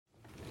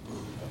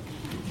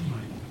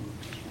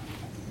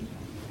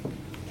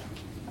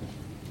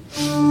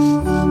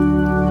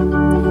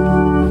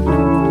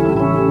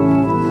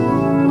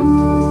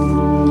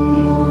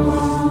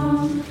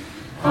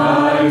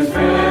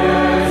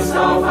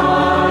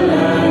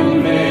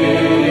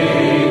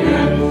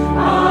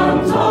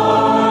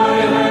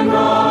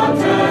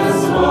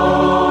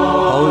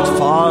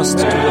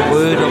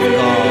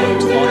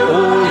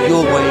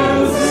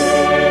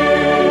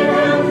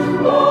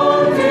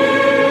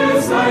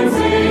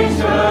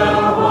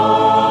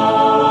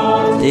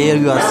There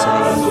you are safe.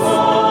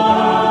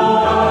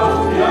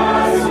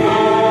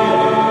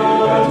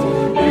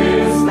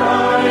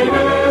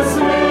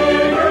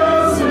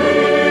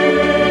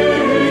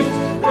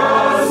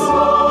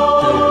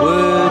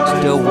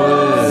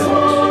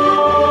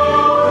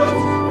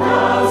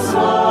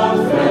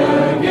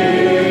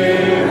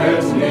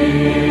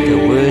 The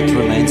word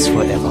remains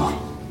forever.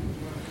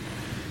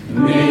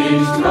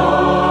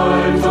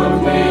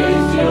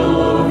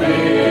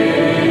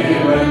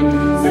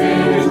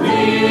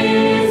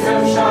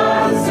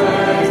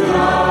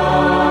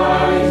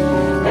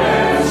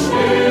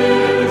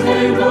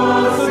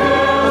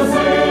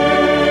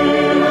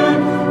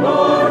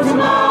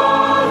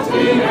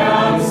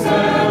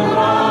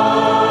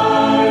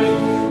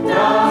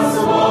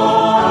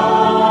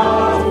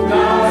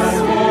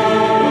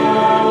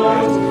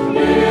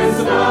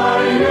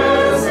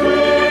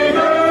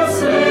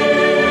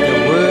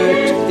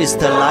 Is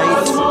the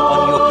light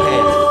on your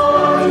path.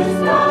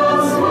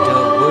 The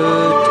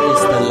word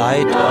is the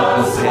light on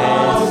your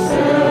path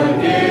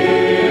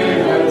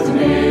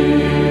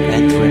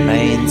and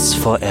remains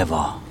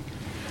forever.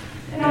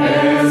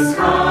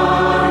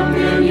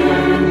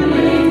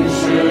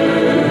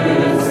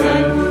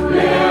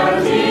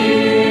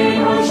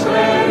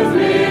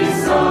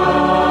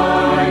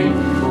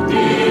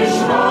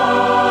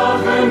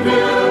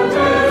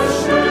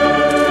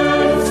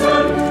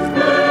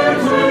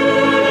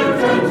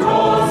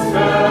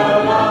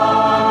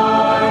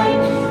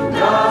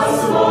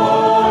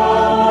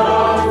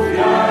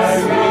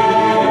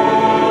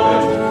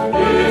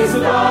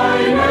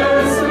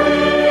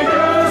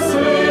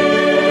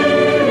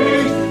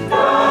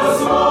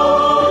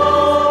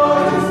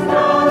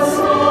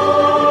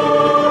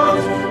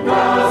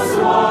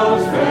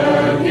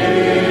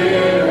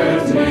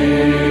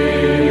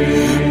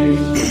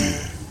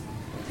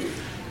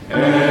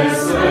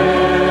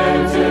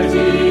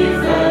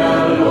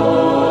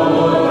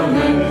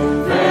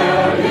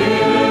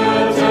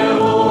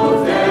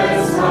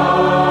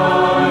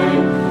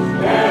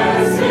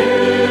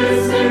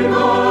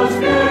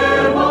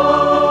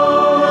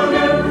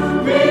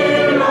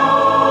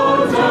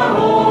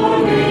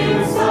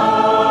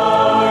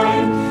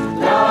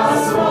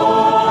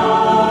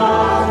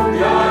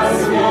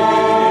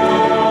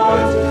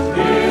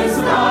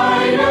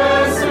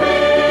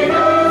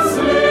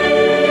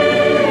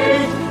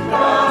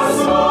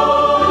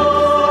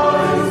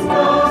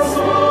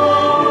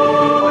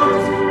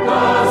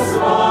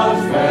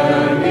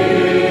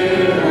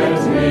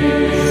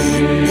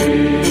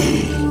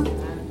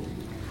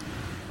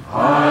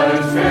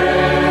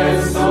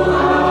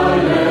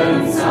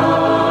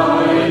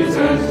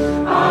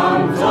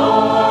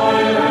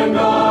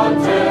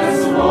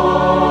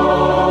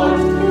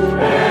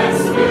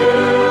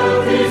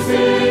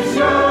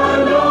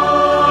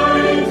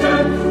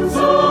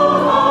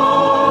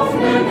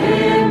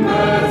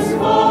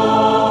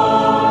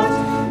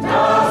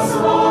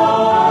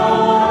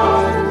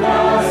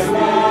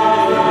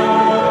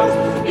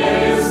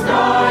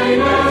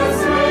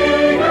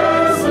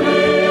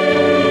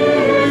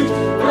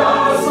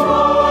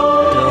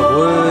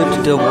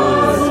 The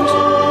word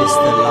is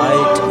the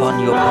light on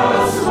your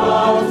path.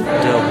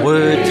 The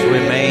word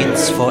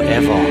remains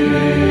forever.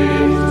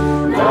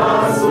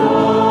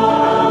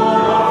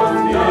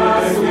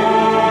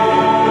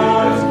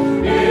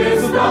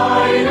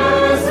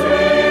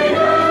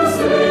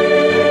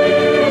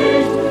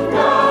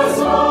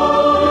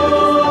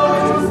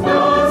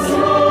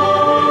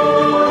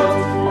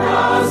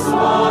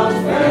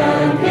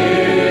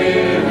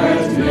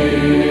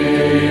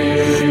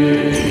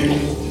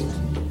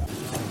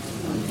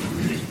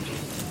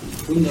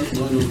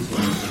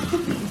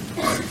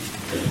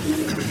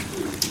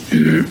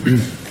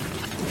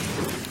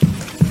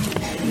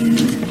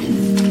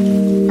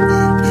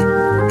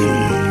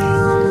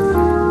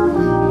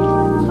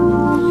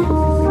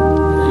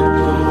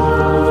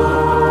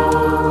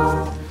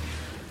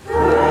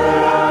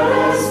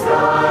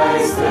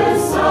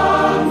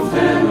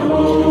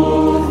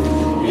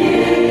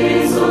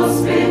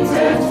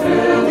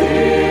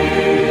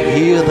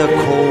 Hear the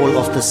call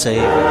of the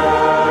Savior.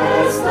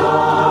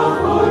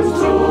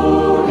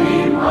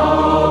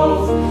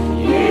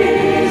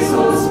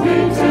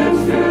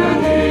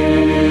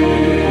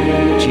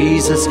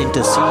 Jesus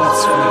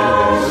intercedes for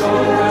you.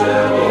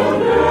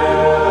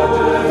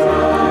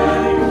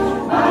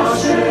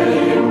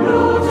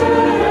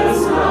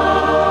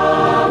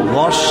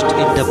 Washed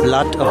in the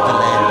blood of the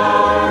Lamb.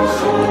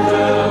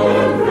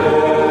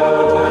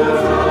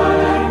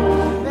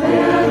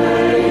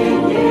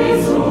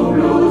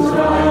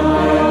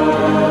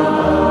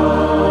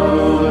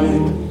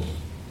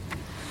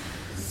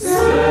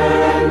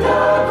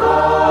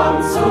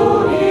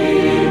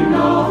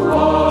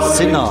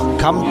 Sinner,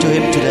 come to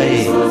Him today.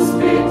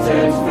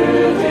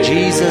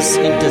 Jesus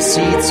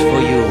intercedes for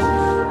you.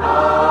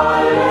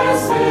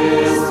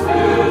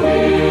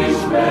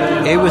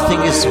 Everything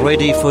is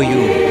ready for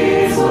you.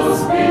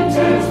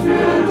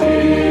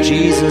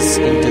 Jesus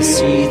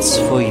intercedes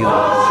for you.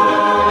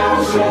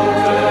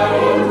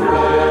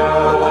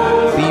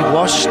 Be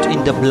washed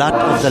in the blood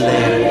of the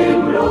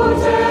Lamb.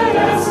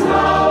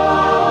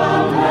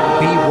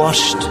 Be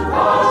washed.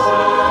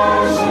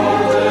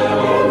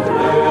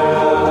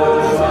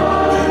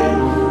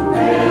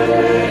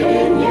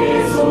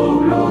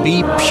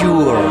 Be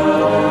pure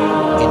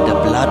in the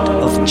blood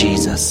of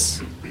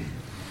Jesus.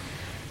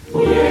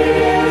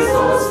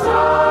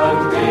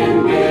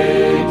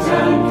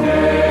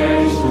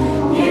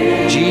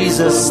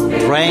 Jesus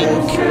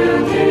drank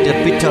the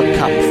bitter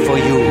cup for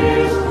you.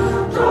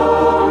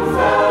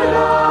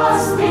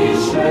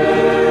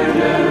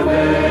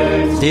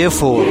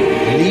 Therefore,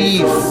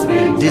 leave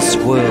this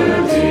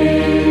world.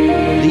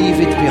 Leave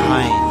it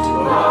behind.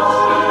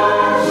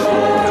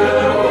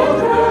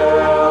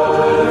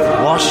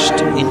 Washed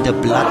in the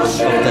blood of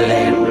the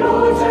Lamb.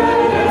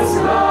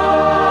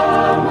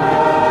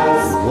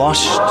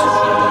 Washed in the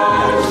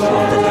blood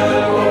of the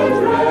Lamb.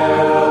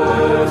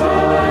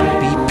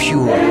 Be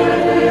pure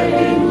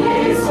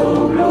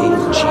in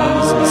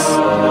Jesus'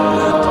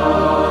 blood.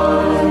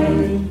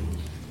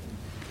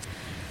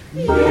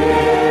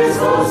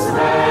 Jesus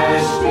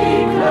wäscht die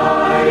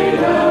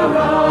Kleider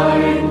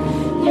rein.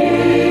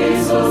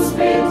 Jesus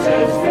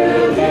bittet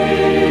für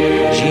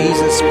dich.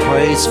 Jesus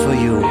prays for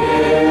you.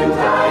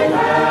 Dein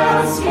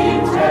Herz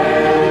gibt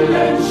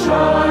hellen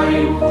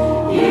Schein.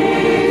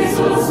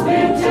 Jesus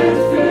bittet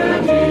für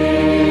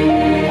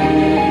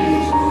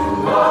dich.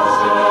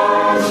 Wasche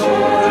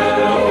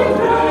und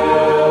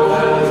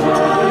rühre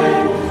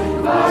rein.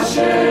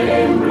 Wasche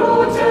im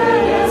Blute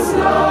des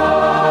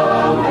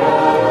Lammes.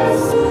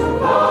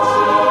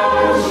 Wasche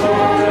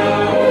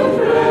und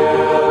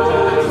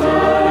rühre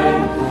rein.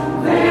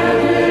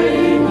 Werde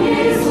in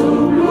Jesu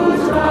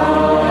Blut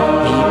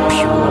rein. Be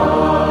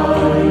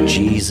pure in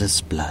Jesus'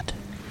 blood.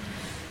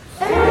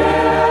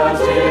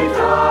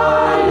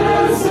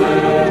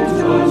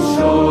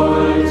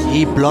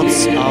 He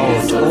blots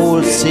out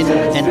all sin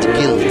and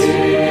guilt.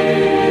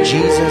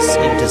 Jesus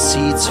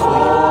intercedes for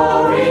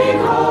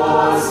you.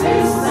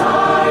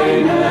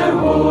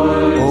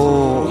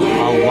 Oh,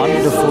 how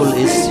wonderful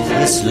is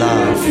His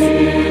love.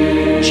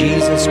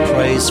 Jesus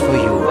prays for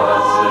you.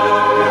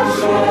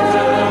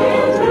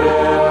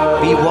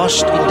 Be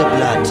washed in the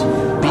blood.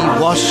 Be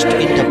washed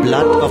in the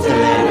blood of the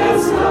Lamb.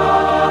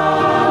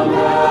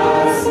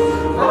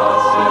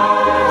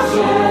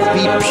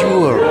 Be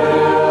pure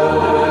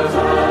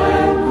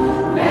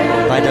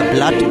by the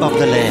blood of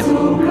the Lamb.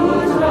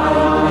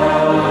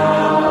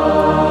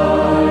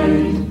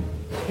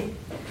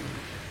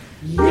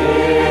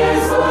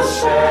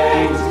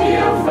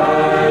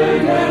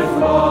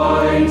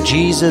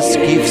 Jesus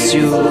gives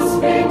you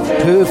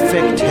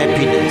perfect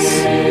happiness.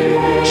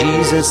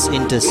 Jesus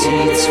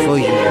intercedes for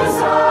you.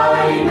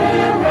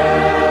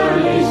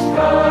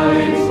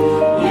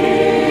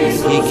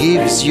 He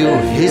gives you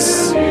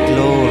His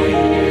glory.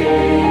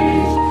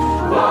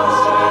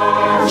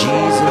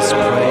 Jesus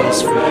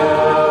prays for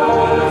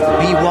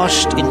you. Be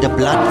washed in the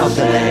blood of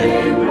the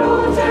Lamb.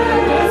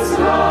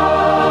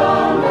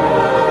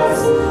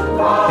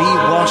 Be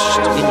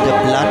washed in the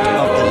blood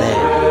of the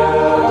Lamb.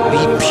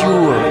 Be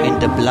pure in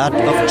the blood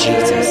of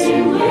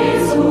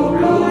Jesus.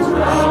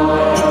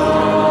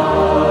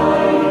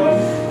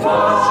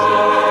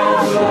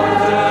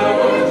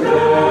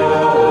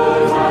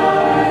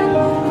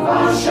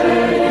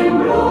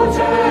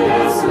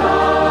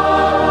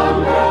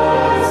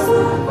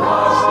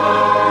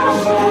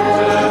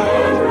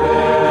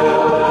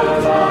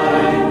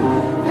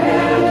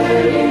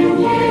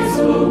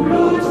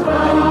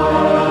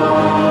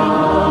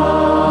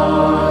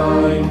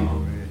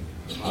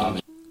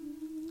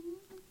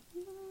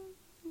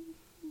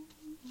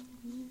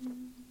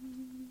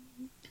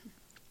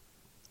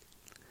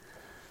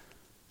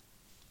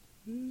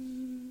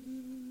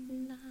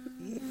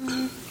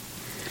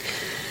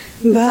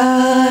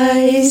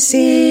 Weiß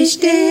ich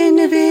den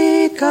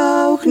Weg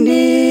auch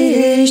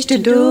nicht,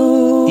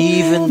 du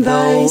Even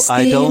though weißt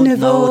I don't ihn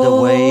know the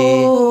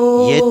way,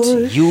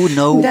 yet you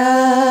know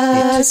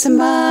das it.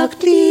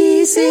 macht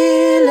die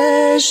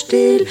Seele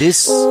still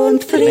This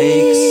und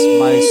makes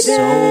my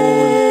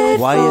soul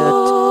quiet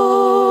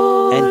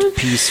friedevoll. and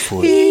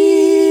peaceful.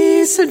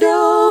 Ist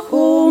doch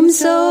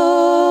umsonst,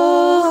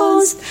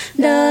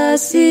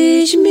 dass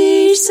ich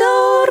mich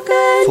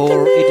sorgen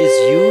For it is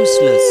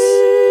useless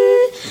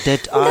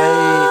that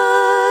I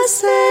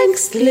das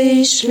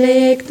ängstlich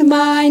schlägt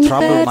mein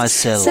trouble Herz,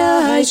 myself.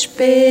 sei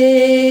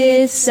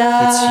spät, sei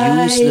It's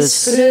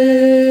useless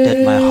früh. that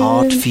my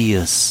heart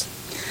fears.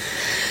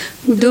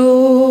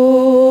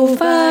 Du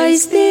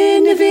weißt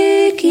den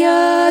Weg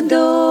ja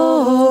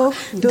doch,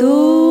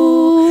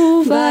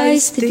 du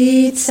weißt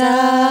die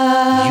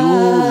Zeit. You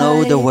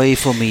know the way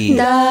for me.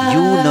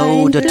 You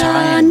know the Dein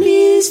Plan time.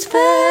 ist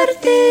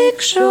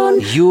fertig schon.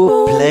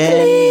 Your und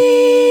plan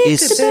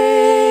liegt is bereit.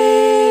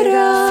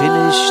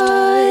 finished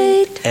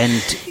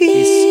and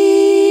is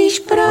Ich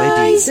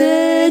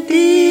preise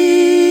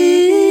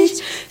dich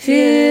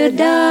für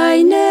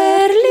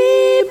deine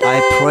Liebe.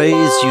 I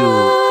praise you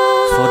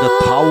for the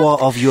power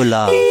of your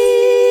love.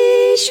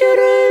 Ich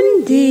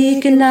rühm die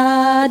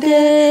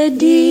Gnade,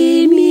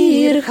 die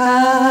mir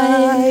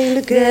Heil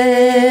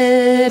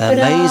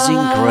Amazing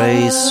gebracht.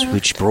 grace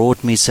which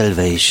brought me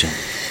salvation.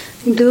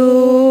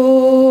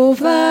 Du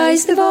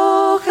weißt,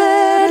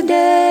 woher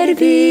der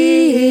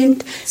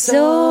Wind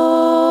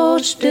so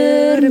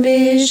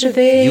stürmisch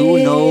weht. You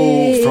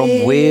know from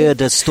where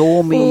the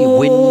stormy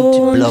wind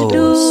Und blows.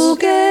 du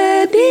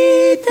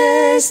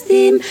gebietest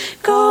ihm,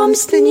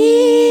 kommst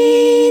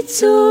nie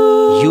zu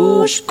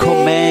You spät.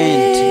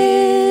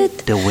 command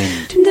the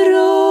wind.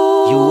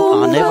 Drum You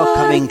are never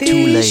coming wart too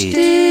ich late.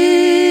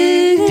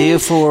 still.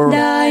 Therefore,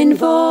 Dein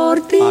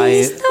Wort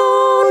I ist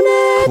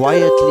ohne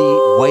quietly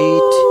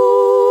wait.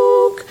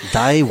 Trug.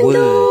 Thy Du word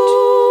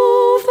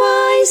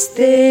weißt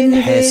den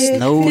has Weg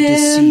no für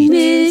deceit.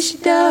 mich,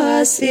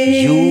 das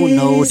You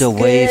know the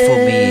way for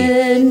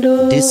me.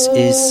 genug. This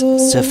is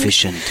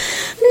sufficient.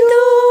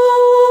 Du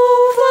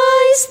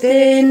weißt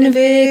den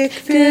Weg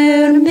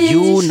für mich,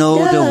 You know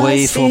the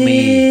way for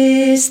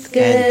me, ist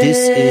and this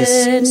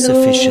is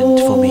sufficient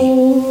for me.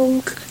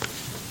 genug.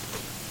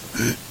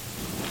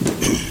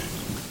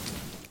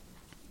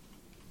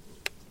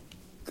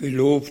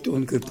 Gelobt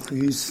und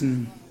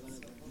gepriesen,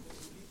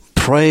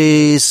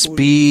 Praise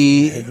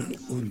be, Herr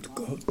und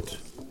Gott,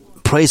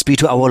 praise be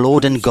to our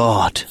Lord and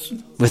God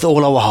with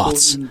all our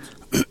hearts und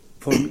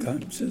von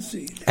ganzer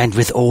Seele. and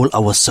with all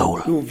our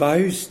soul. Du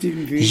weißt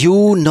den Weg,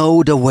 You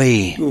know the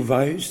way. du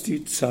weißt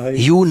die Zeit,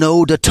 You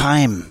know the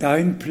time.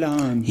 dein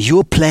Plan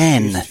Your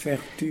plan ist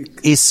fertig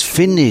is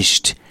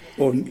finished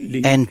und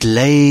liegt and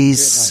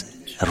lays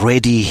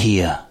ready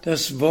here.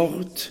 das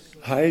Wort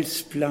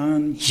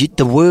Heilsplan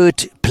The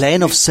word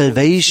plan of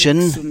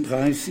salvation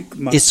 36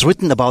 Mal is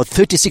written about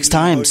 36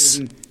 times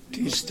im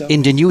Neuen Testament.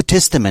 in the New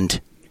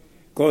Testament.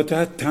 Gott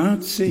hat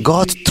tatsächlich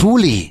God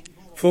truly,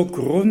 vor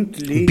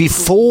Grundlegung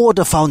before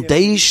the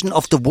foundation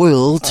of the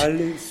world,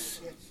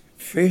 alles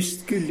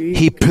festgelegt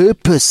He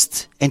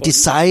purposed and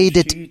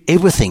decided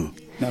everything.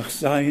 nach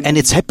seinem And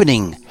it's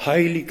happening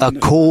heiligen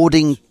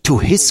according to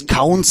His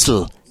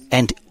counsel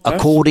and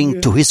according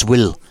to His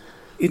will.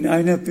 in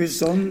einer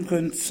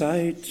besonderen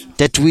Zeit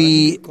That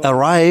we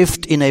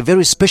arrived in a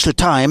very special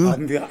time,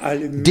 haben wir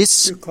alle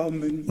this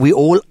mitbekommen. we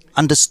all Wir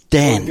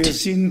understand.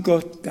 sind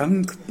Gott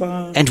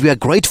dankbar And we are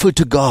grateful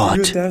to für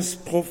God das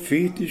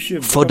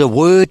prophetische for the Wort,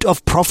 word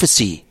of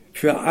prophecy,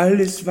 für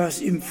alles,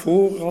 was im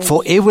Voraus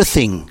for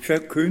everything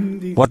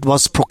verkündigt, what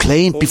was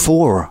proclaimed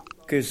before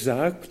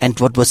gesagt and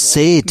what was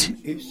said.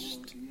 ist.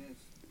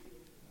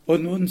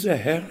 Und unser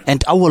Herr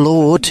And our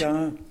Lord,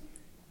 da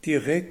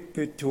direkt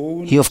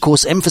betont, He of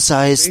course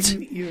emphasized,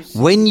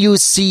 when you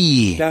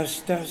see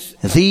dass das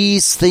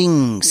these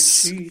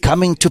things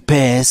coming to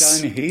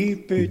pass, dann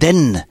hebet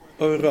then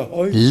eure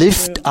Häupter,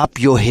 lift up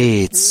your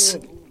heads,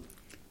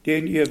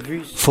 denn ihr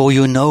wisst, for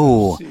you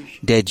know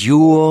that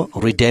your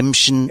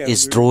redemption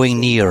is drawing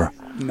near.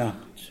 naht.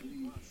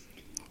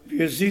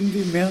 Wir sind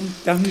dem Herrn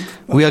dankbar,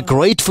 We are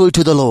grateful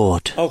to the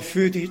Lord, auch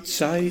für die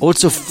Zeit,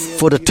 also in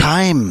for der the wir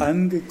time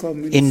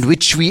angekommen in sind.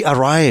 which we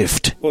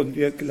arrived, Und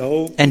wir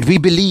glauben, and we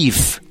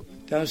believe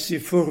dass sie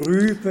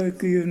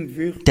vorübergehen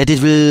wird, that it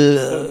und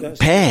will dass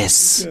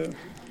pass,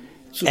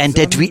 wir and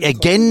that we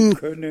again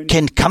zusammenkommen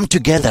can come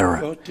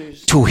together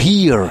to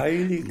hear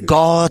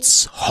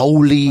God's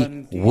holy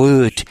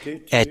word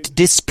at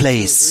this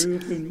place,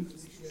 hören.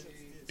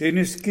 Denn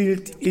es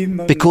gilt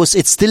immer, because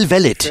it's still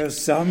valid.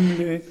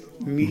 versammle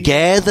mich,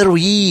 Gather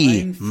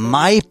ye,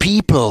 my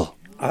people,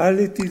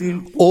 alle, die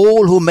den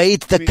all who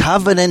made the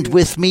covenant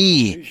with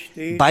me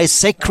by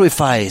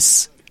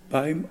sacrifice.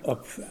 beim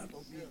Opfer.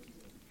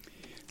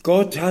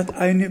 Gott hat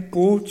eine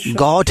Botschaft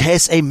God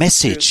has a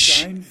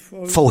message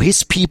for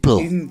His people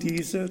in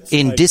dieser Zeit.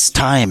 in this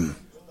time,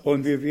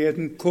 Und wir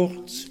werden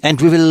kurz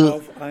and we will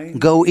darauf eingehen.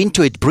 go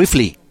into it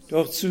briefly.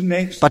 Doch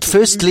zunächst But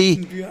firstly,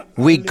 begrüßen wir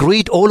we alle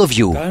greet all of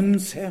you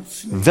ganz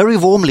herzlich, very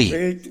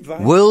warmly,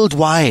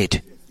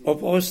 worldwide,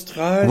 ob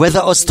Australien,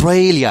 whether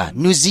Australia,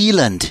 New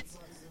Zealand,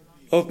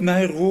 ob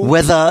Nairobi,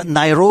 whether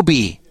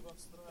Nairobi,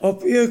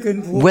 ob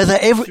irgendwo, whether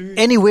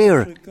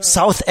anywhere, Südafrika,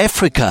 South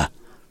Africa,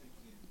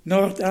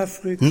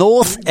 Nordafrika,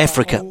 North überall,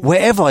 Africa,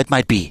 wherever it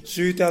might be,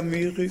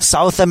 Südamerika,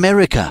 South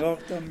America,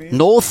 Nordamerika,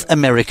 North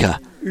America,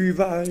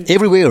 überall,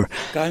 everywhere,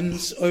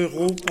 ganz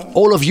Europa.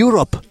 all of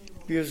Europe.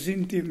 Wir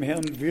sind dem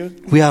Herrn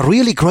wirklich, We are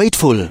really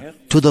grateful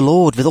to the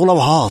Lord with all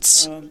our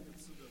hearts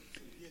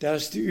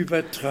dass die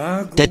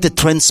Übertragung that the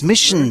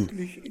transmission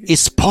möglich ist.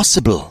 is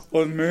possible.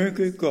 Und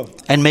möge Gott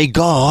And may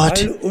God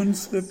all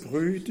unsere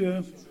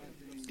Brüder,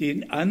 die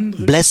in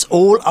anderen bless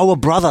all our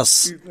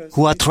brothers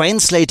who are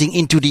translating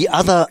into the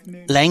other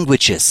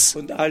languages.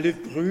 und alle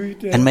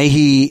Brüder, And may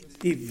He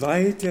die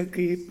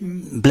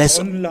weitergeben bless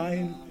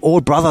online,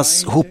 all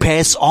brothers who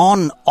pass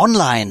on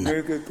online.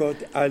 möge Gott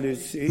alle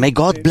segnen. May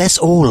God bless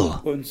all.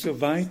 Und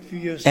soweit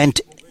wir es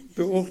And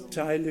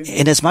beurteilen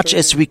in as much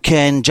as we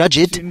can judge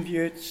it, sind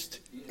jetzt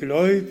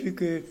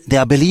Gläubige there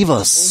are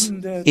believers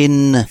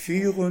in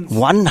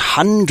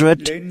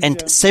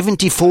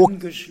 174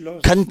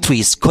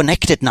 countries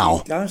connected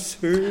now, das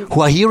hören,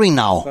 who are hearing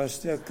now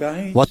was der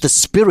Geist what the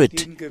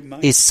Spirit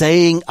is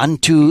saying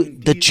unto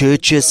the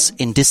churches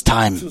in this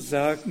time. zu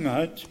sagen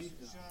hat.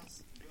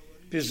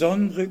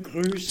 Besondere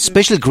Grüße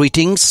Special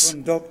greetings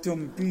von Dr.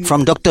 Mbie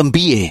from Dr.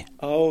 Mbie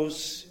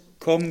aus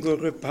Kongo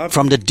Republic.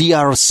 from the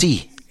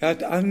DRC.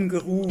 Hat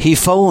angerufen He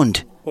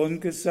phoned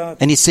und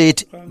gesagt, and he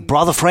said,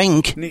 Brother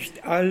Frank,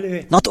 nicht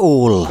alle not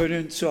all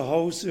können zu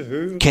Hause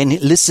hören, can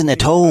listen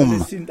at alle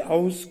home. sind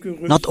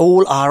ausgerüstet, Not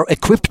all are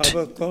equipped,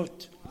 aber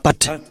Gott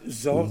but hat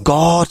Sorge,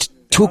 God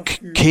took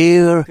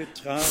care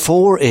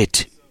for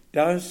it.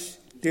 dass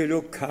der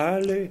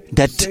lokale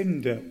That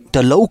Sender The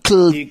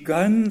local die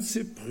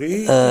ganze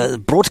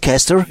Predigt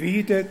broadcaster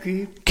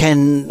wiedergibt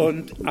can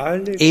und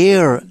alle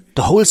air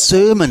the whole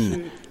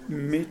sermon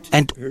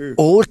and mithören.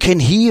 all can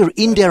hear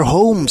in their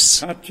homes.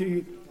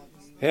 Tati,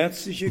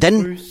 herzliche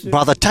Then Grüße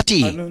Brother an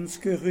Tati uns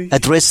gerichtet.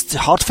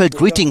 addressed heartfelt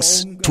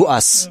greetings to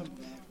us.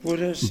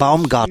 Bruder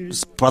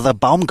Brother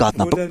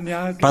Baumgartner,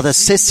 Brother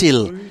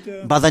Cecil,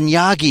 Brother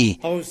Nyagi,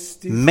 aus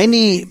den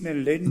many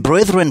verschiedenen Ländern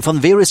brethren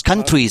from various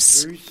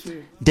countries, Grüße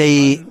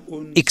they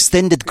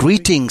extended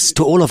greetings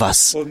to all of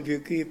us. und wir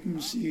geben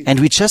sie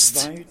And we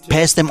just weiter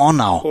pass them on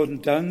now.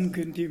 und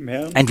danken dem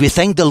Herrn, And we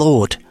thank the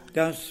Lord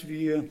dass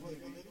wir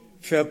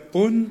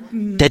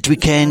verbunden that we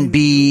can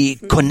be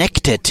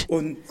connected,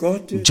 und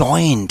Gottes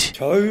joined,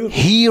 teure,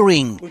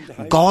 hearing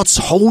God's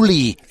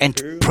holy and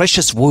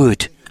precious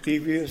word.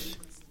 wie wir es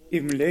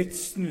im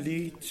letzten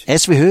Lied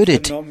As we heard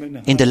it vernommen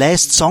in the haben.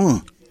 last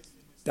song,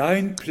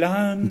 Dein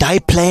Plan Thy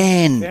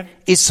plan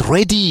is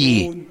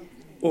ready,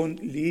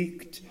 und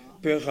liegt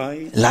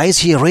bereit. lies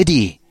here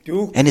ready,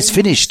 Du and it's kennst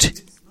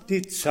finished.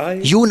 die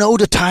Zeit, You know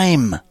the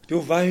time,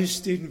 du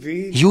weißt den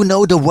Weg you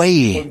know the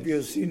way, und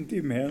wir sind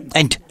dem Herrn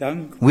and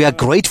dankbar, we are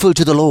grateful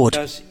to the Lord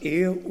dass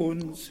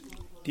uns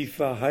die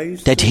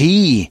Verheißung that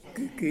He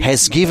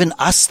has given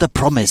us the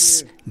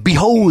promise.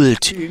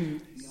 Behold,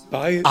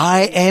 bei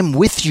I am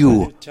with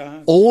you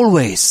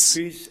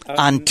always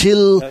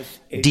until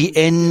the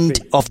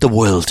end of the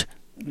world.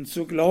 und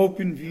so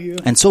glauben wir,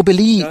 And so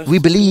we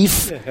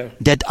believe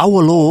that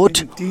our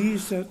Lord, in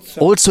dieser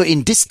Zeit also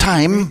in this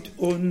time, mit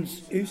uns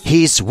ist.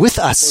 He is with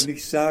us. Und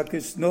ich sage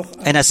es noch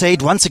And I einmal, say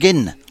it once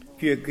again,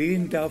 wir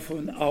gehen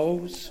davon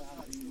aus,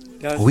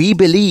 dass we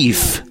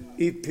believe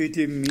die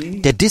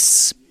Epidemie that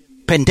this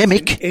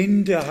pandemic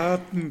Ende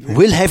haben wird,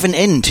 will have an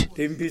end,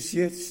 denn bis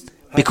jetzt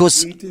hat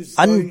because jede Seuche,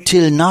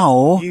 until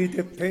now,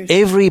 jede Pest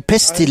every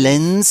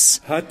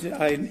pestilence, hatte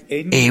ein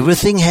Ende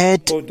everything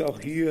had und auch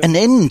hier an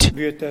end.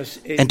 wird das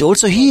Ende And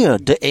also here,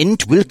 the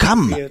end will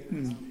come.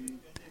 werden.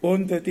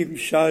 Unter dem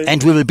Schall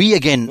And we will be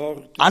again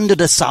under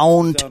the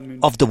sound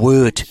of the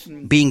word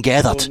being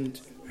gathered,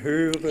 und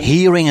hören.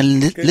 hearing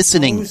and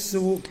listening.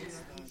 Genauso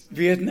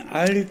werden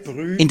alle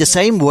Brüder In the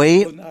same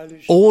way,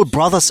 all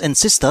brothers and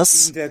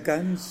sisters in der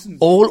ganzen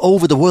all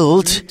over the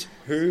world,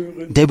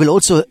 hören they will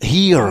also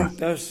hear.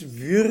 das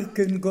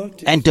Wirken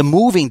Gottes. And the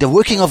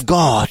working of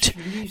God,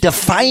 the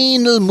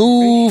final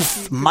move,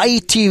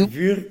 mighty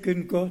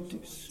Wirken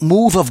Gottes.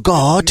 move of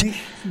God Nicht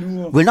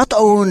nur will not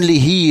only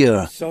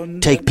here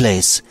take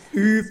place,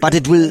 but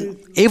it will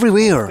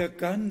everywhere,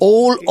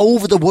 all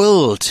over the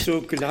world,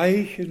 zur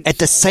gleichen at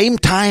the same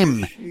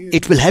time,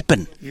 it will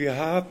happen. Wir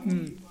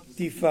haben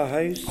die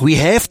Verheißung, We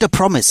have the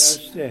promise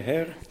dass der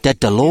Herr that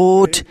the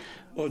Lord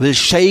will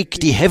shake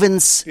the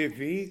heavens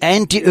bewegt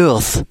and the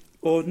earth,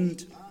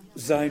 und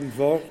sein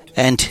Wort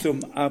and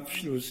zum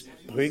Abschluss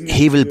bringen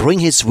He will wird. bring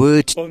His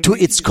word Und to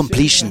wie its die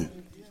completion. Sänger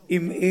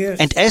Im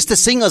ersten And as the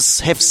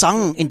singers have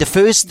sung in the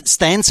first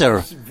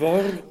stanza,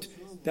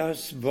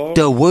 das Wort,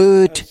 the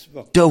word, das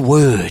Wort. the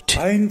word,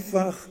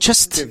 Einfach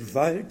just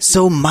gewaltig,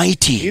 so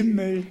mighty,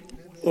 Himmel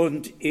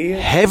und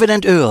Erde, heaven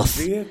and earth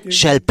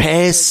shall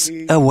pass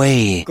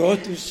away,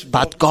 Gottes but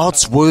Wort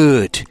God's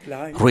word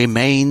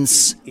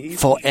remains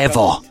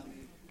forever.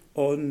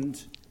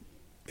 Und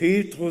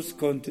Petrus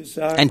konnte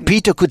sagen, And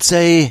Peter could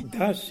say,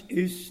 das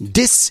ist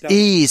this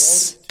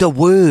is the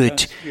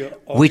word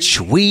which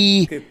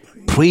we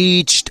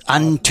preached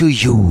unto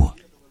you.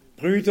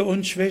 Brüder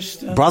und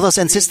Schwestern, Brothers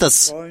and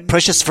sisters,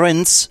 precious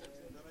friends,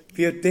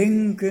 wir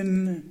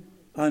denken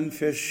an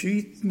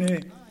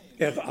verschiedene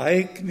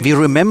Ereignisse we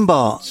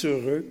remember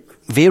zurück,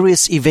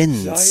 various sei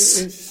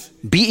events, es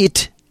be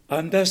it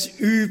an das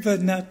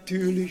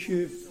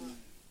Übernatürliche,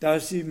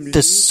 das im the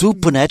Leben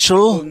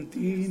supernatural und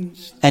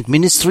Dienst and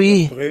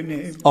ministry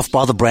Brenhem of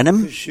Brother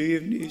Branham,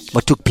 geschehen ist.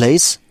 what took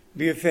place.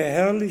 Wir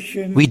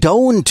verherrlichen We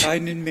don't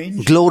keinen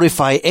Menschen,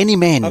 glorify any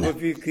man, aber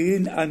wir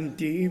gehen an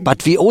dem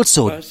but we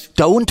also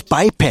don't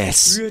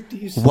bypass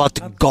what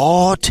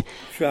God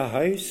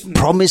verheißen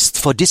promised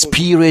for this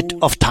period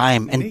of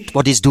time and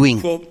what He's doing.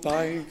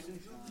 vorbei.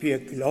 Wir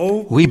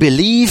glauben, We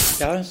believe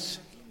das,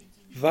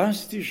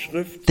 was die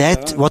Schrift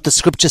that sagt, what the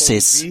Scripture und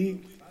says, wie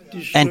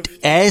die and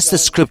Schrift as the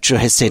sagt, Scripture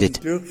has said und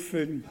it,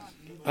 dürfen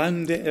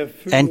an der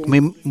and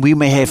Erfüllung. we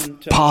may have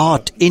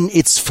part in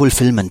its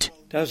fulfillment.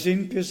 Das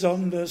sind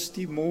besonders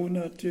die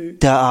Monate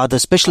There are the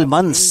special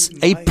months,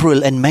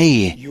 April and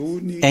May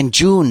Juni and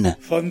June,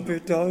 von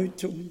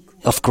Bedeutung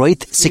of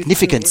great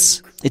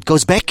significance. It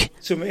goes back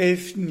zum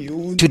 11.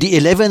 Juni to the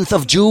 11th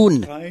of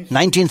June,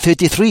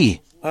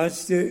 1933, when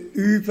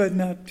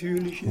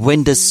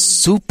the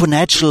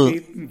supernatural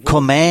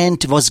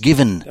command was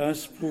given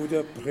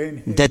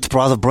that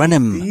Brother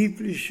Branham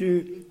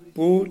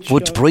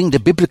would bring the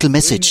biblical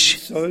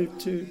message,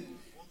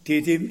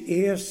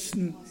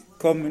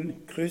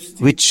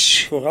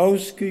 which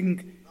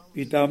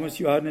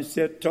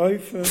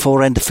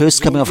forerun the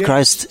first coming of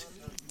Christ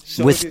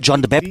with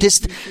John the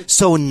Baptist.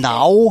 So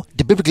now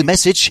the biblical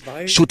message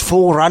should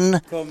forerun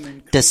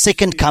the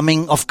second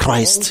coming of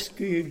Christ.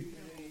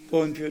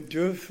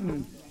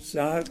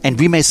 And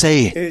we may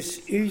say,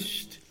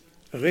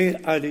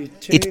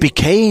 it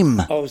became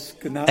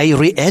a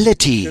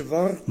reality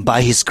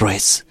by His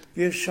grace.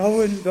 We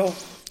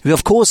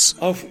of course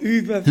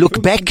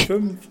look back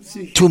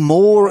to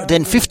more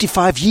than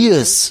 55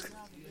 years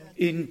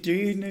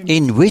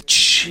in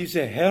which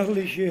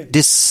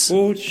this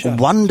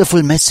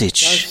wonderful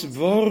message,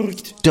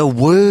 the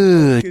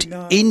Word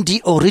in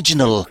the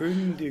original,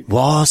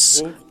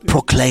 was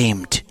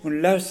proclaimed.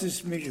 And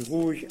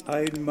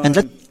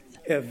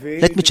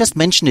let me just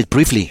mention it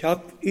briefly.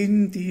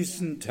 In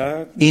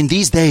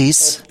these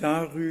days,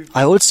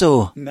 I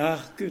also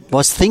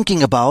was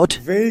thinking about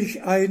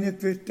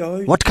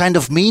what kind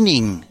of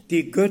meaning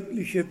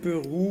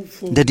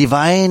the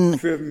divine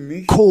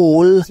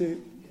call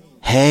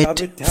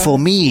had for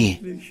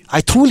me.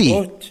 I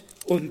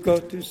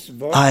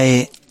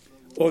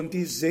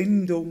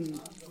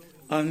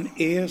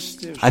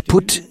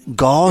put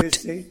God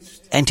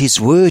and His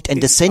Word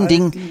and the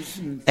sending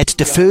at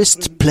the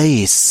first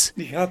place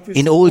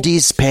in all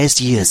these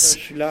past years.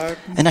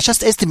 And I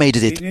just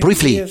estimated it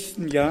briefly.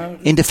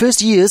 In the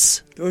first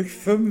years,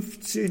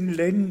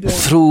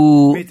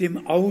 through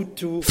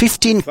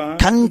 15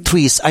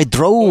 countries, I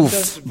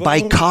drove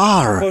by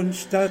car,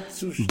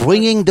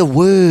 bringing the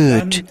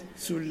Word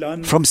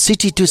from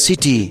city to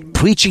city,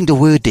 preaching the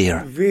Word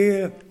there.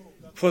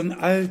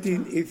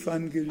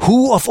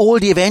 Who of all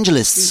the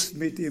evangelists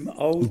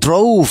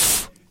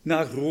drove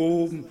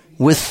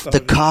with the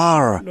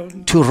car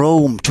to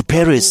Rome, to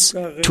Paris,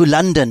 to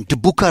London, to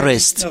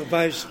Bucharest?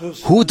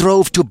 Who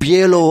drove to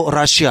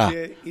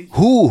Bielorussia?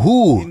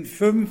 Who?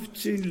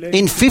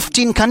 In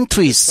 15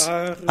 countries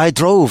I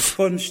drove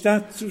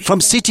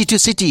from city to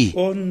city,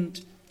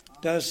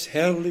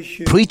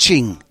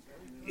 preaching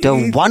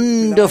the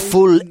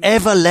wonderful,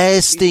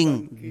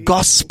 everlasting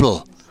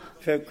gospel.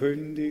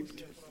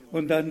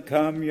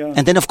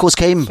 And then, of course,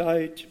 came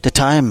the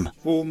time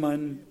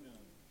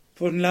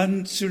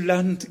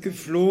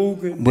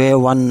where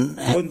one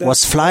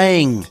was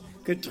flying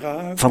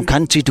from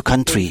country to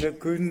country,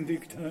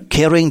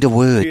 carrying the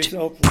Word,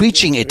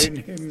 preaching it,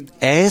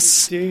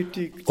 as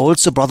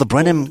also Brother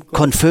Branham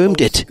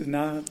confirmed it.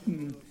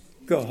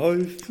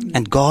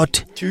 And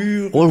God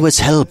always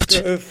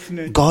helped.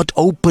 God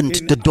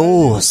opened the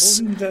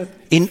doors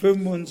in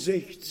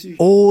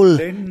all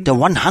the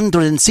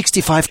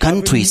 165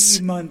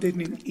 countries.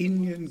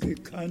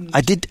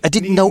 I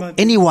didn't know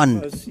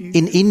anyone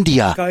in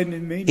India,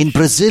 in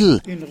Brazil.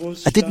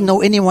 I didn't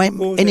know any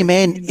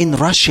man in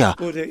Russia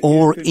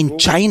or in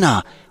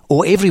China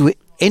or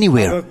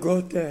anywhere.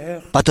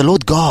 But the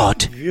Lord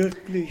God,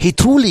 He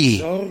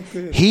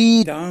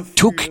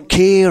took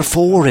care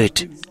for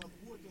it,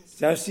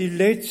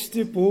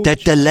 that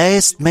the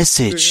last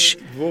message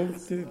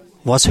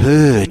was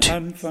heard.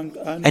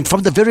 And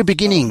from the very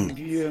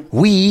beginning,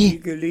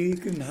 we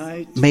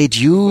made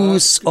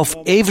use of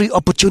every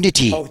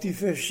opportunity.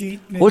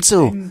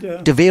 Also,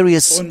 the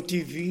various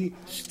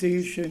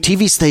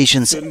TV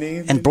stations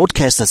and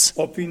broadcasters,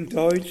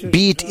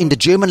 be it in the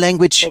German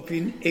language,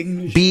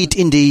 be it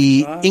in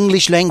the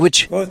English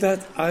language,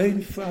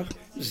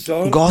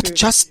 God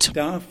just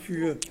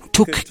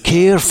took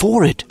care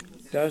for it,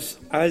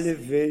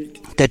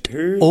 that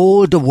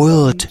all the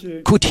world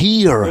could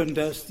hear, and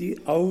that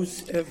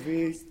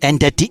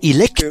the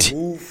elect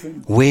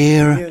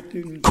were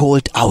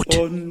called out,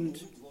 and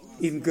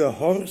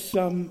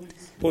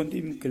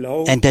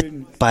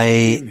that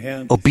by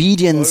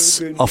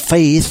obedience of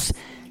faith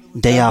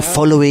they are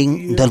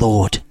following the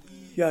Lord.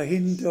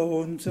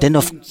 Then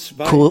of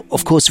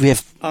course we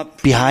have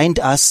behind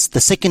us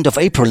the 2nd of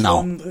April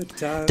now,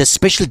 the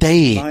special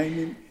day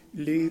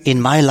in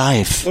my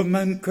life.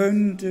 And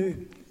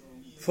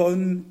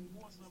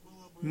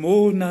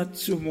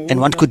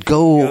one could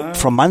go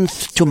from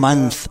month to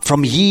month,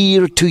 from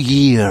year to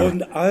year,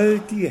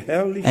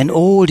 and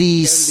all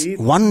these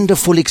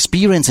wonderful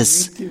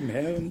experiences.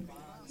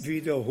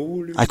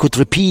 I could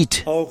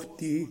repeat also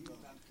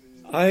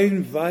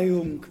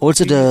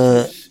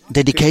the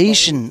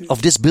dedication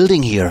of this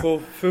building here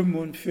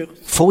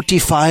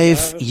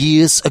 45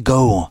 years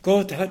ago.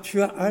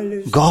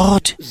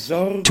 God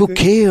took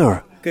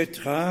care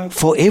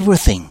for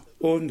everything,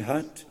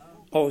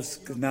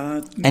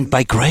 and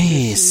by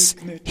grace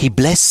He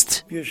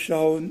blessed.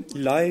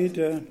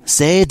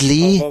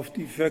 Sadly,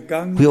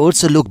 we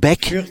also look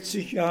back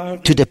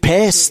to the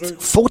past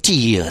 40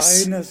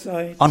 years.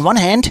 On one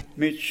hand,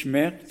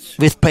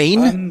 with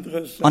pain,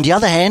 on the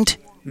other hand,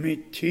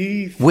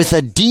 with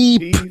a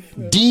deep,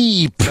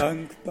 deep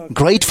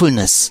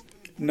gratefulness.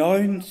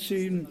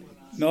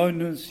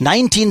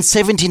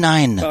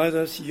 1979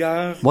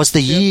 was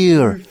the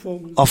year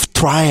of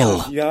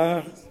trial,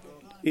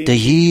 the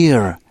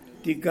year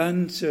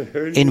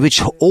in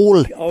which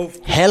all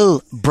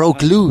hell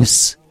broke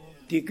loose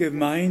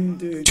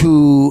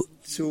to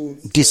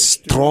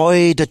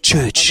destroy the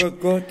church.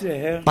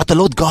 But the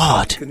Lord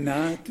God,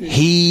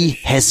 He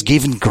has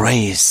given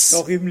grace.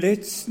 But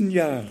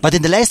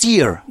in the last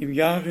year,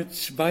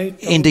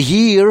 in the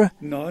year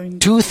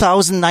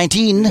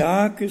 2019,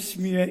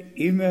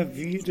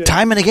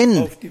 time and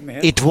again,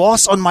 it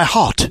was on my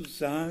heart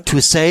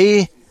to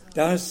say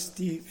that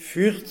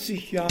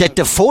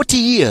the 40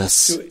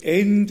 years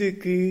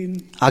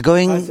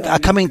are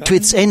coming to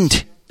its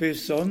end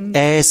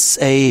as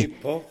a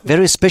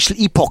very special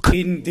epoch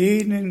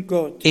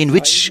in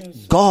which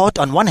God,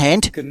 on one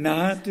hand,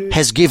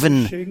 has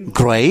given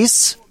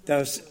grace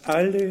that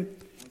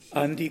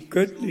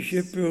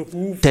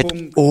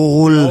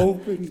all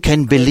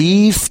can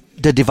believe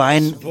the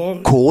divine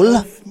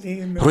call,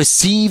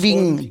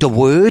 receiving the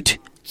word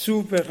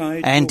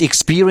and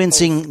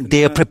experiencing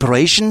their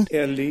preparation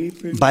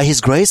by His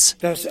grace,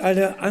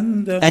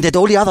 and that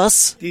all the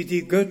others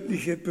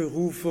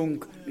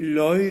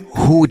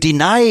who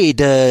deny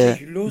the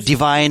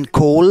divine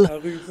call,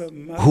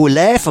 who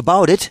laugh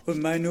about it,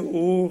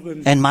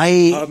 and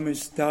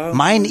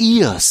mine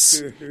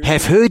ears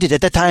have heard it at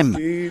that time.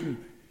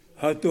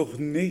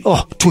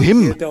 Oh, to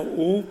him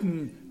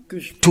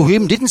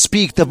didn't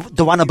speak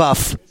the one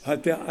above.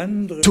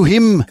 To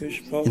him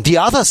the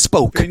other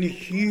spoke.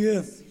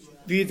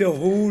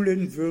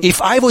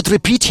 If I would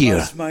repeat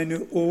here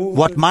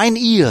what mine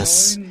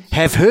ears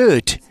have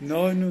heard,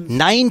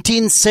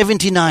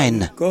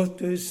 1979,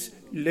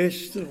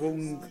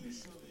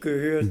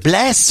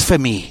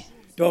 blasphemy,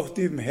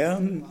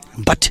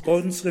 but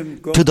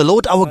to the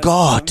Lord our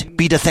God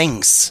be the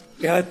thanks.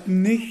 The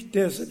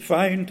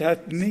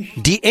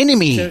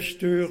enemy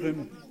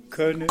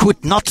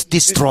could not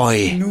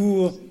destroy.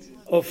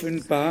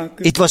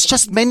 It was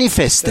just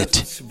manifested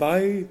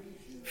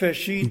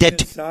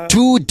that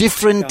two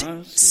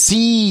different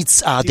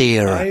seeds are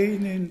there.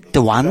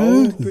 The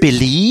one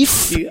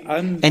believe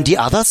and the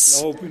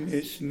others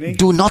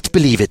do not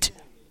believe it.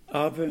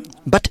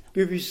 But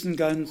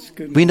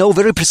we know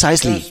very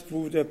precisely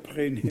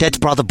that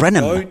Brother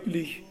Branham,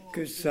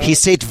 he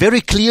said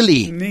very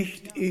clearly,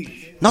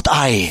 not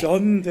I,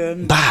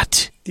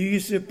 but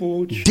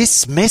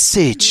this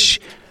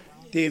message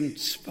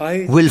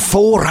will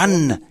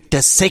forerun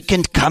the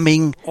second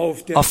coming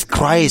of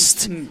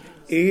Christ,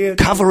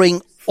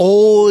 covering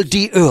all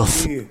the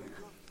earth.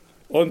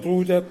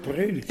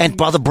 And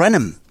Brother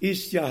Branham,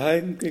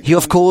 he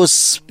of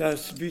course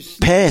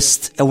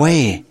passed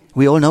away.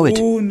 We all know it.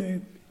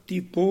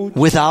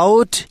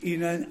 Without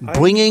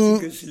bringing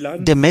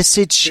the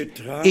message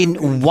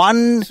in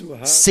one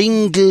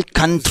single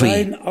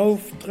country.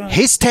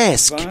 His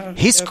task,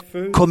 his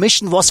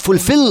commission was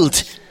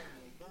fulfilled.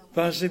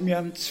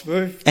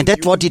 And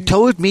that's what he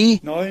told me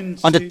on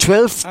the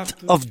 12th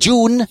of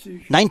June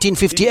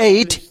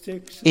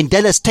 1958 in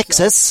Dallas,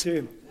 Texas.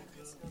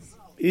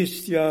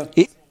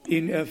 It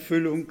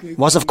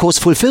was of course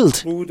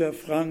fulfilled.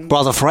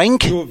 Brother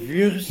Frank,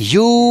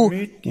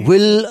 you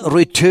will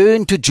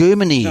return to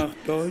Germany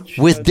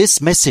with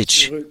this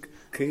message.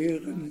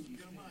 And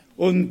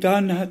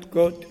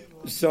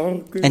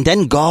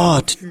then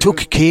God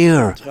took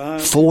care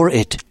for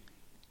it,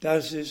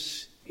 that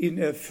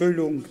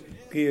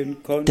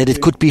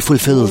it could be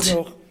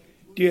fulfilled.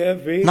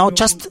 Now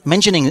just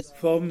mentioning the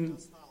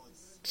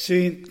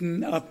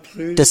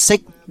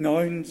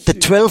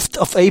 12th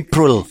of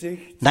April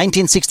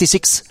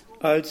 1966,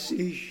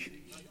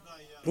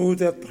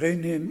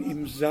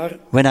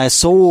 when I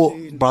saw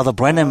Brother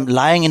Branham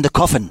lying in the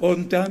coffin,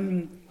 and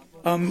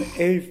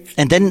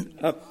then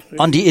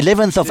on the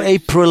 11th of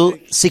April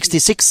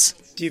 66,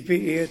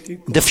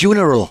 the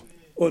funeral,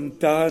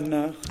 and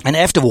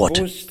afterward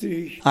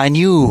I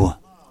knew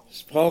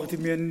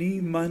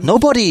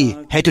nobody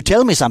had to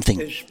tell me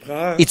something.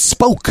 It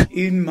spoke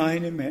in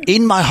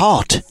my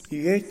heart.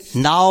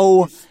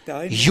 Now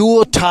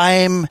your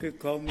time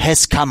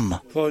has come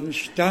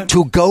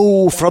to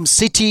go from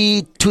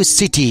city to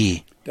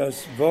city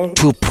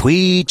to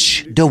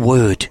preach the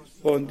word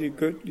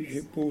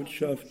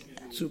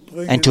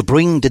and to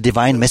bring the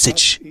divine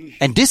message.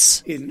 And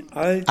this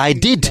I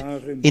did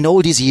in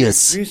all these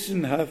years,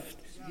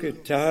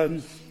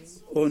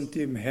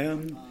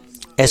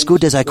 as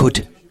good as I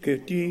could.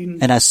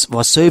 And I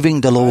was serving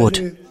the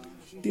Lord.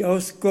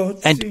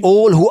 And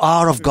all who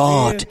are of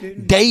God,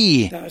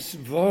 they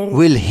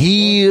will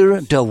hear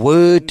the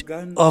word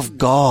of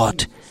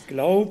God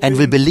and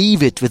will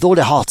believe it with all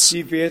their hearts.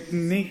 They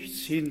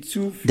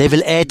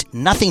will add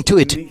nothing to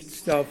it,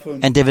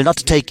 and they will not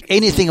take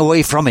anything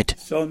away from it.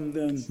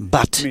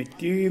 But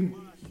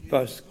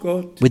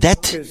with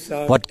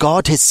that, what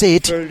God has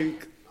said,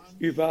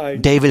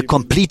 they will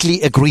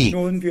completely agree.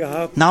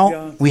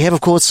 Now, we have,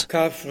 of course,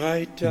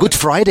 Good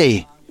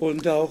Friday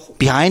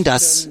behind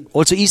us,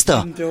 also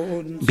Easter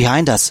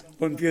behind us.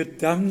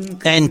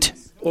 And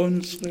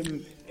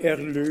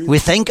We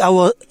thank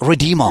our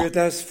Redeemer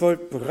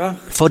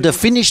for the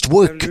finished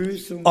work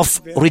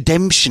of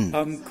redemption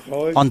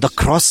on the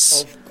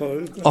cross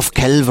of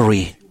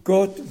Calvary.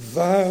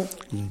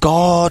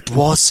 God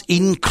was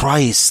in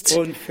Christ,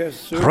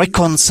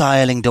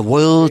 reconciling the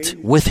world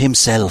with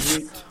Himself.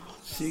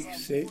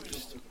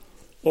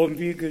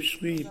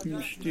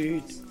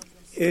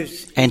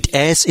 And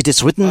as it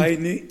is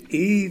written,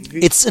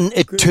 it's an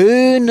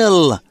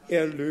eternal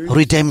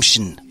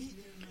redemption.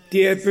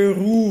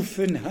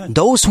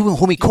 Those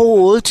whom He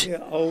called,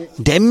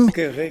 them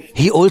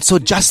He also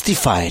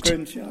justified.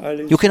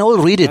 You can all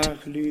read it.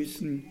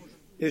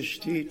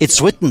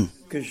 It's written.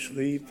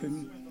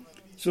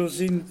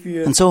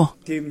 And so,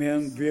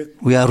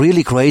 we are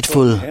really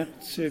grateful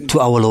to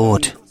our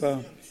Lord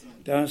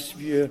that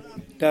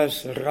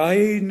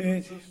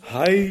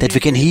we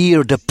can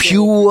hear the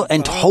pure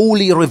and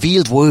holy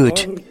revealed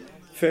word,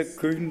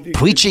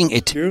 preaching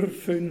it,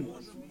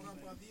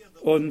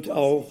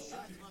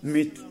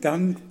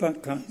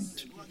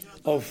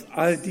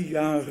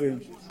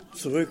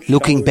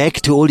 looking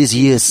back to all these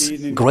years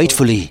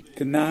gratefully,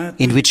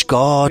 in which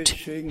God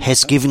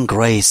has given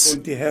grace,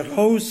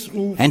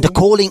 and the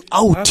calling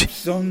out,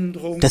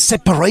 the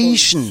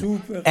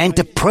separation and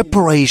the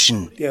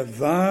preparation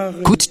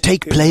could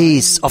take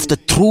place of the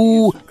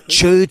true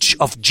church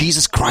of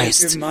Jesus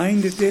Christ,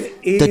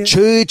 the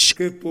church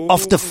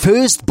of the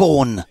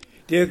firstborn,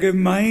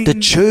 the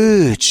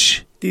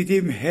church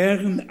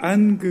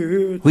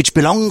which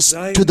belongs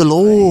to the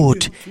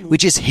Lord,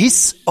 which is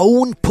His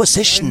own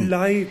possession,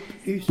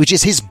 which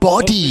is His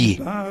body,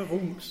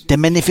 the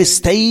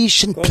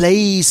manifestation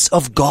place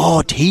of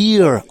God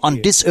here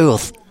on this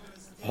earth.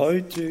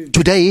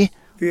 Today,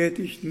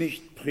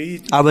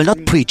 I will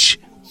not preach,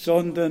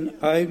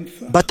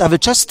 but I will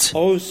just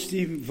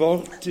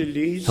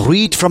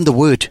read from the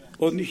Word.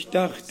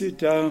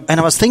 And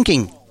I was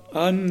thinking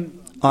on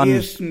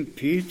 1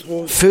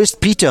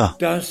 Peter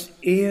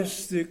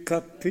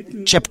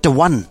chapter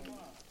 1.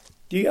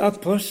 The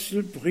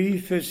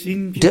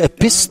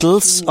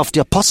epistles of the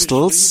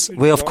apostles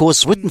were of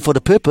course written for the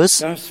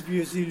purpose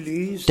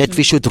that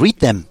we should read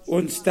them,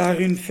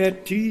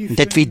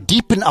 that we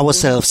deepen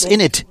ourselves in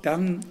it,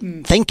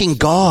 thanking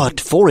God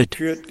for it,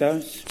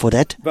 for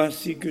that,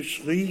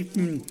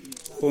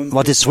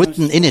 what is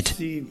written in it,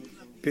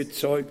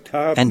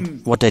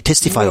 and what they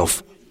testify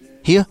of.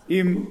 Here,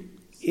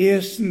 in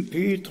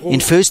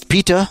 1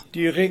 Peter,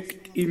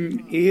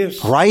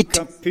 right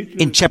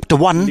in chapter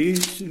 1,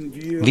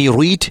 we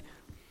read,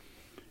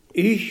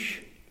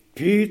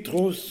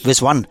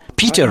 verse 1,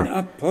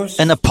 Peter,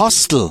 an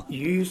apostle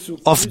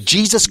of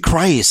Jesus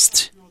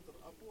Christ,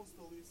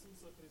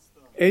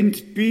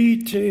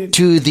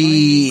 to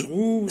the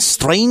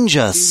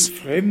strangers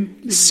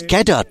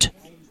scattered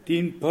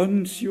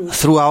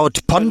throughout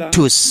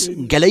Pontus,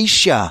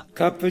 Galatia,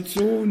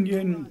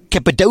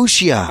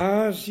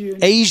 Cappadocia,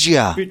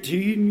 Asia,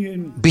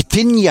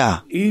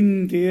 Bithynia,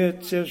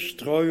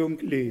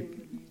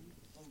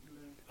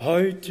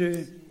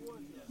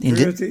 in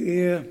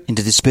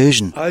the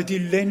dispersion.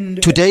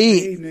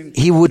 Today,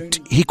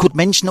 he could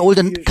mention all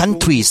the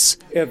countries,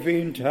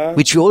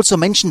 which we also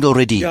mentioned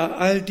already.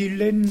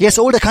 Yes,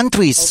 all the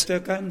countries,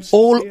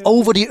 all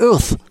over the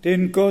earth,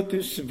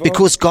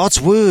 because God's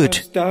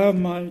word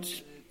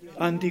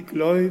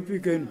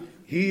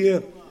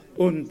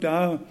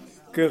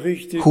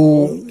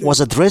who was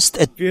addressed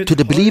to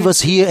the believers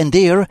here and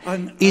there,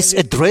 is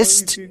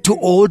addressed to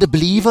all the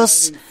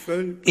believers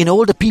in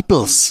all the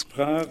peoples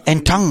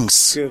and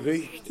tongues.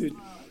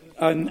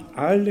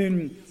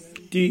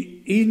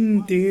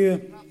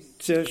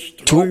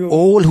 To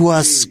all who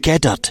are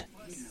scattered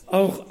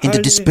in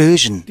the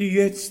dispersion.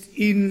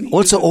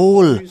 Also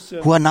all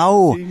who are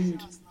now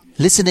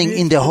listening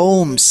in their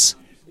homes,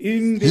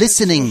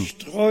 listening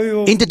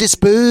in the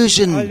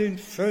dispersion,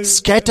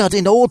 scattered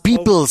in all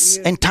peoples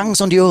and tongues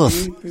on the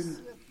earth,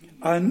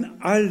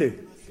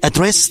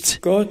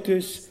 addressed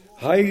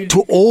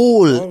to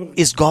all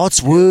is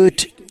God's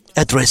word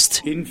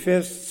addressed. In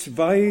verse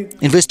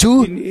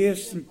 2,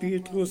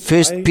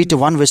 1 Peter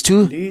 1 verse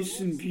 2,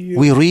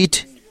 we read,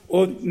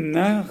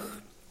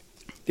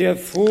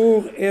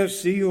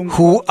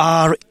 who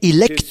are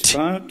elect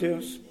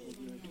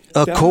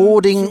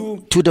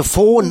according to the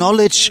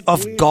foreknowledge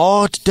of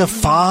God the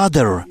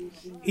Father,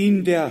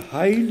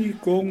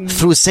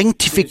 through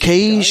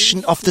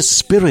sanctification of the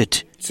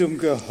Spirit,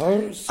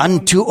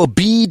 unto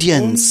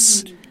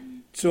obedience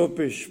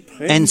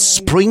and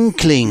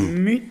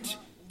sprinkling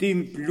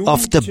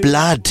of the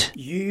blood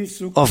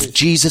of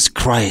Jesus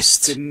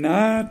Christ.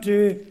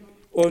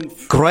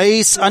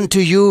 Grace unto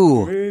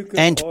you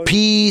and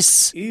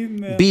peace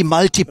be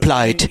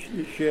multiplied.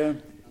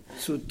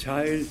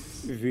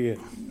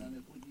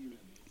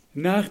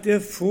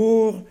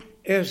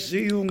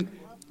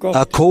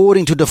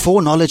 According to the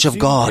foreknowledge of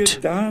God,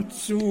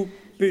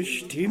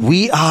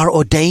 we are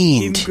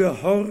ordained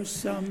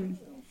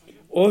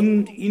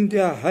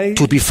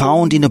to be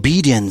found in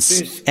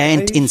obedience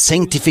and in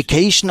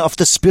sanctification of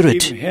the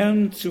Spirit,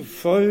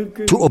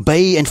 to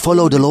obey and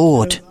follow the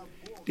Lord,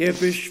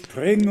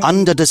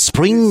 under the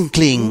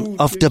sprinkling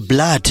of the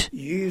blood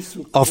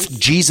of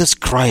Jesus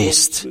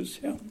Christ,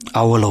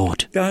 our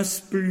Lord.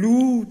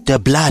 The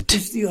blood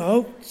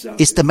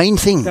is the main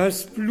thing.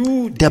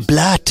 The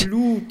blood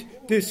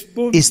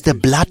is the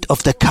blood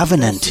of the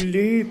covenant,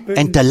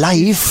 and the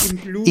life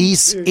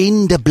is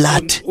in the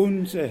blood.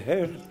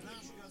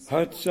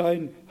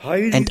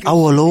 And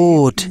our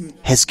Lord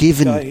has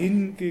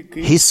given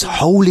His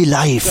holy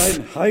life,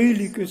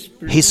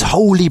 His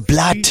holy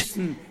blood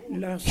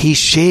He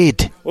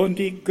shed, and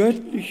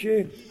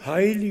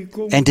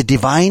the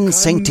divine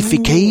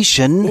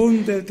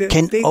sanctification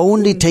can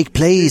only take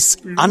place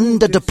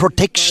under the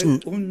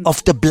protection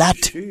of the blood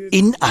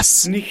in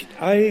us.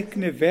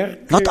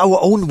 Not our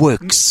own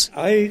works,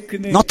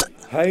 not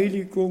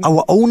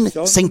our own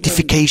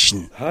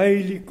sanctification,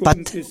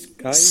 but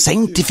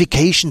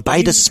sanctification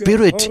by the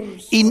Spirit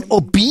in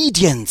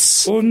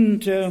obedience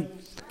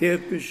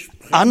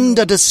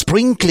under the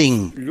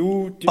sprinkling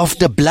of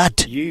the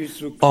blood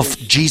of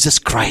Jesus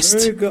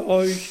Christ.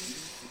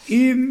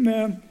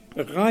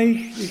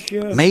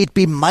 May it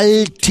be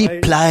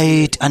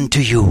multiplied unto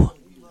you.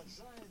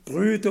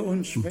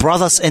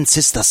 Brothers and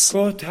sisters,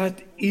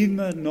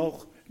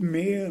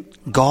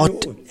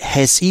 God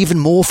has even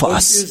more for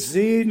us,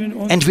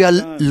 and we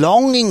are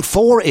longing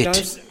for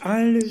it,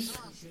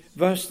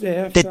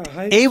 that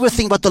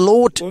everything what the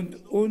Lord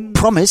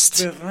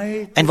promised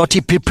and what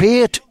He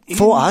prepared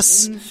for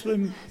us,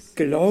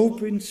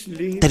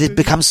 that it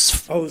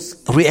becomes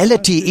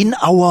reality in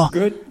our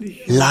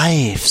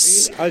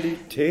lives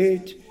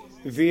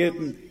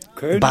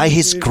by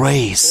His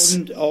grace,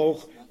 and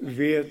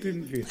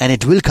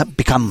it will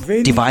become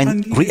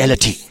divine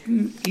reality.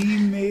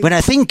 When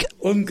I think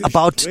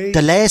about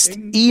the last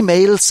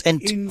emails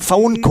and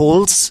phone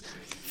calls,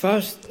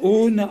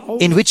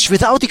 in which,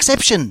 without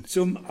exception,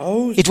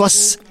 it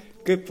was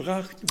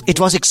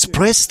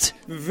expressed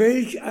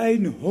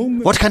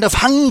what kind of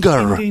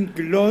hunger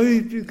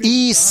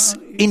is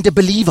in the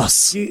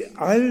believers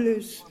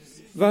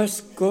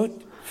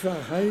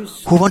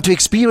who want to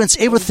experience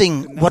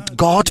everything what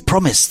God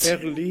promised.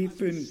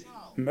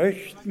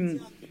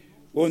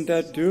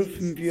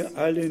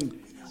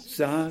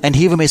 And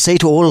here we may say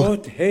to all,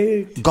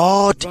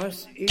 God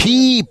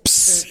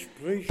keeps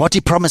what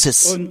He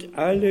promises.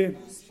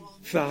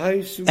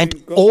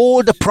 And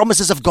all the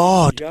promises of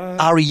God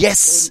are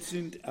yes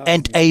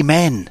and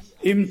amen.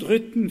 In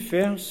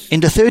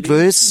the third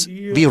verse,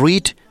 we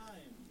read,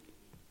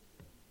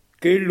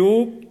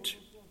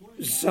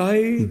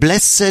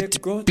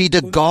 Blessed be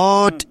the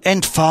God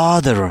and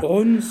Father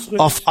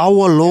of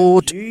our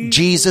Lord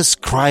Jesus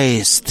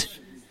Christ,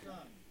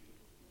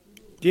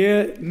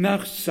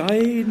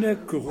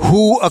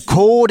 who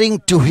according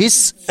to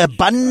His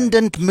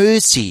abundant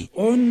mercy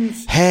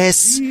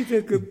has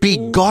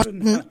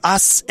begotten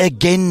us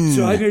again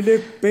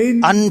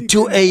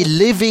unto a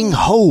living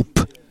hope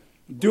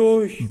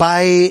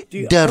by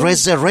the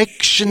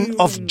resurrection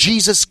of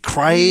Jesus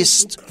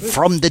Christ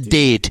from the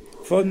dead.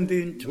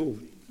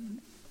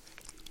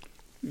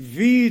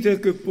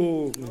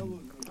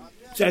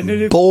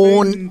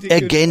 Born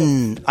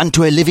again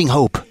unto a living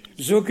hope.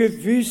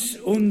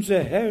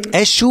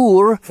 As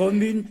sure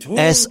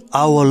as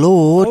our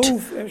Lord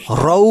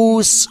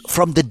rose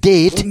from the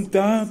dead,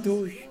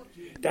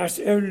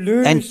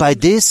 and by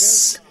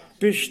this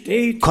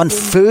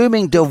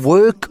confirming the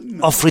work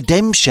of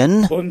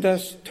redemption,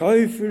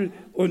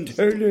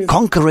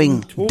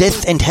 conquering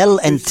death and hell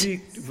and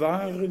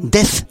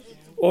death,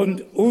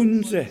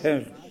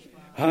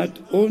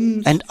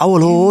 and our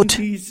Lord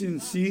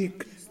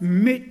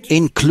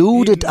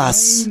included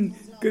us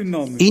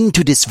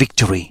into this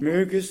victory.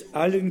 May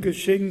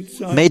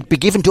it be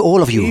given to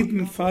all of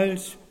you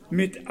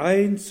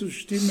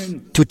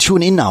to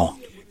tune in now.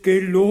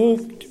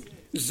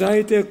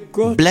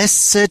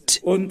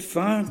 Blessed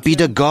be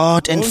the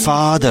God and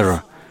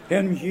Father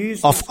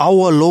of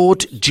our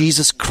Lord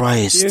Jesus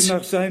Christ,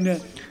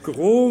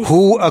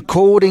 who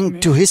according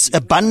to His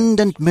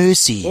abundant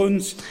mercy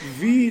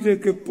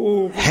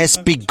has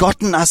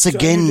begotten us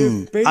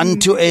again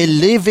unto a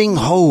living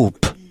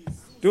hope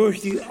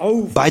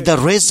by the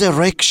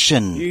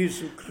resurrection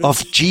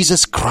of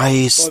Jesus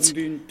Christ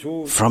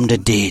from the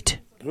dead.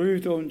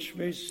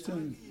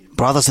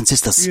 Brothers and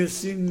sisters,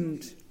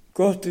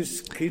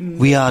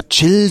 we are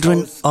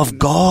children of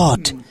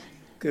God.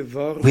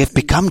 We have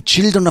become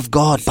children of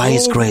God by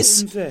His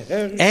grace,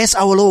 as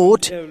our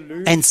Lord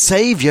and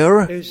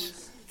Savior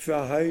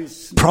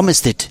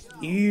promised it.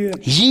 Ye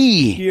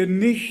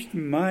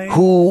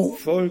who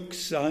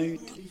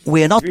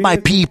were not my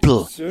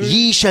people,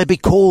 ye shall be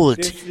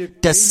called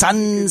the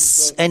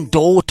sons and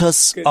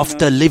daughters of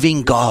the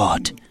living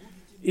God.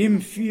 In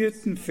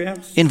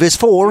verse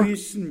 4,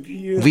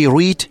 we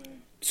read,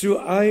 to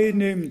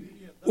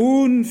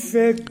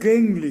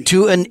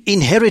an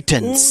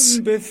inheritance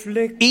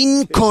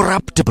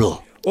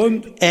incorruptible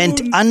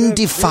and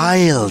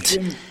undefiled,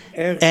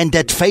 and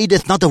that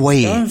fadeth not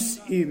away,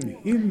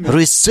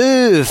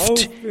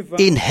 reserved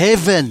in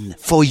heaven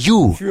for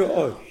you,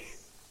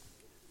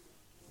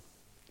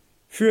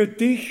 für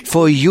dich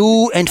for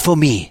you and for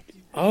me,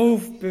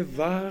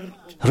 aufbewahrt.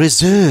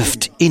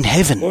 reserved in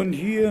heaven. Und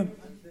hier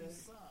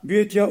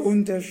wird ja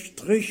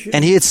unterstrichen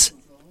And here it's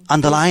die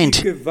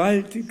underlined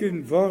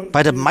gewaltigen Worte,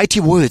 by the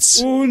mighty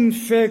words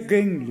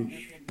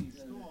unvergänglich,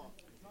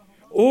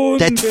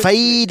 that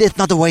fadeth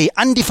not away,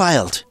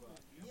 undefiled,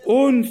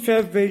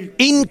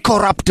 unverwelkt,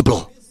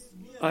 incorruptible,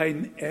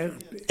 ein Erbe.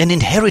 an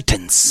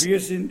inheritance. Wir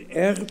sind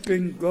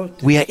Erben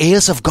Gottes We are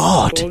heirs of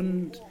God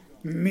und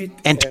and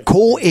Miterben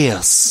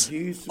co-heirs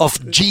of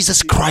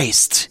Jesus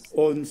Christ,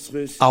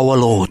 unseres, our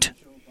Lord,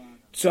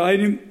 zu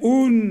einem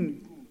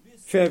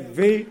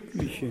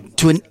unverweltlichen,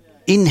 to an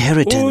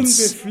inheritance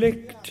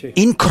unbefleckten,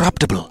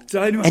 incorruptible zu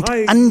einem and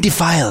heiligen,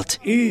 undefiled,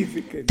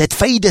 ewigen. that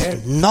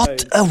fadeth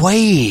not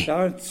away.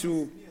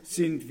 Dazu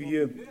sind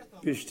wir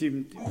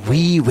bestimmt.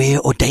 We were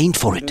ordained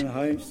for it. Dann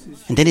heißt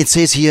es, And then it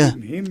says here,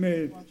 im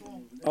Himmel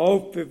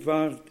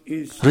aufbewahrt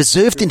ist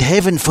reserved in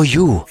heaven for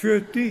you, für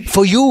dich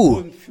for you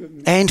und für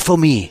mich. and for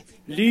me.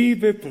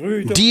 Liebe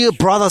Brüder Dear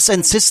brothers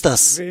and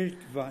sisters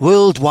weltweit,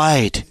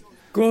 worldwide,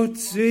 Gott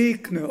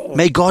segne euch,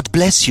 may God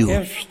bless you.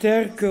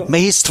 stärke euch,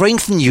 May He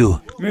strengthen you.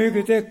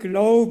 möge der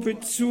Glaube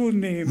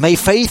zunehmen. May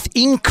faith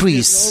Wir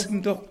increase.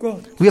 glauben doch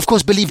Gott. We of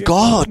course believe Wir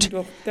God. glauben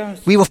doch das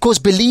We of course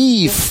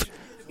believe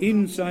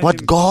in seinem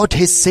what God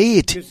has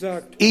said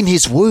gesagt. in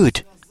His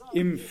Word.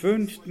 Im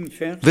 5.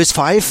 Vers Verse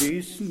 5,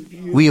 lesen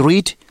wir, we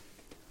read,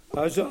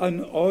 also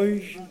an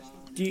euch,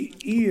 die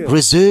ihr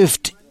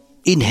reserved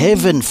in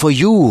heaven for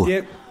you,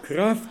 der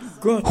Kraft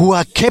Gottes who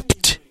are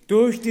kept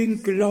durch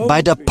den Glauben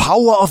by the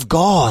power of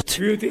God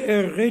für die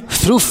Errettung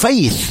through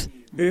faith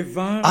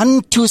bewahrt,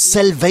 unto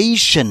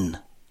salvation,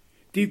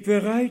 die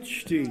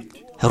bereitsteht,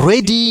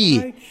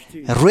 ready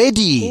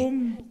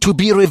to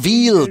be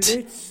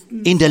revealed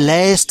in the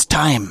last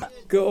time.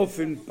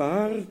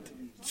 geoffenbart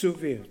zu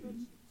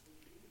werden.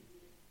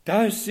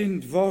 Das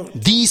sind Worte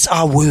These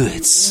are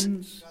words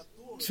uns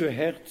zu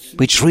Herzen.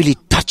 which really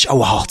touch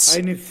our hearts.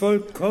 Eine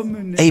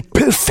vollkommene A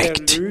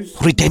perfect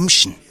Erlösung.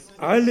 redemption.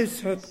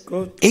 Alles hat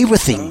Gott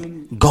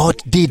Everything God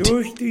did,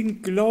 durch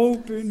den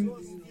Glauben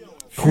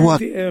who für are,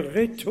 die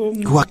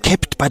Errettung who are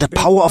kept by the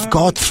power of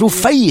God through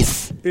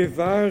faith,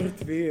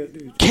 bewahrt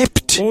werden.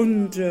 kept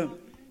Unter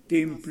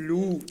dem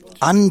Blut,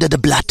 under the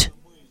blood,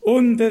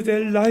 unter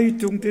der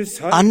Leitung des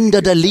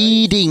under the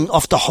leading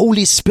of the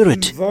Holy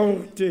Spirit,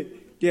 Worte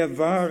der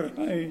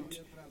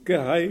Wahrheit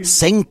geheilt,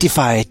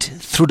 sanctified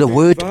through the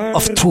word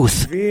of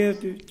truth,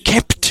 werdet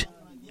kept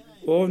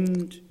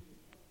und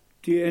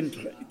die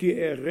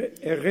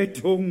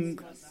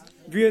Errettung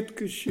wird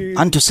geschehen,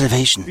 unto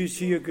salvation, wie es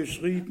hier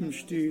geschrieben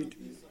steht,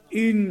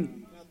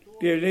 in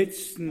der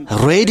letzten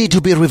ready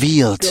to be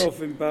revealed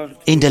geoffenbart.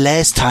 in the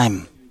last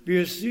time.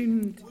 Wir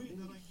sind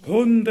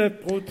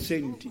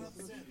 100%ig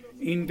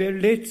in der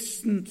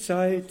letzten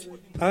Zeit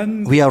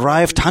We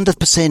arrived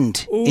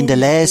 100% in the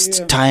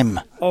last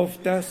time. auf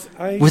das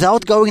ein,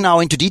 Without going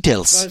now into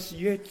details, was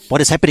jetzt what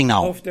is happening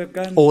now auf der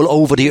ganzen all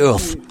over the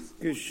earth.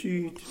 Welt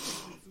geschieht.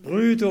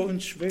 Brüder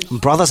und Schwestern,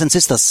 Brothers and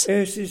sisters,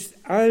 es ist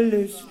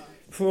alles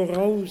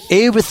voraus.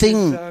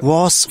 everything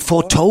was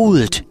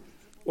foretold,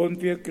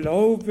 Und wir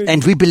glauben,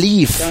 and we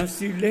believe dass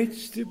die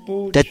letzte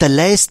Botschaft that the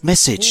last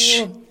message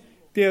vor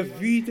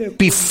der Wiederkunft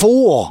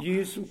before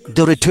Jesu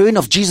the return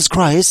of Jesus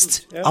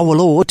Christ, our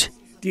Lord,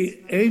 die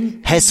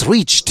Enden has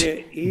reached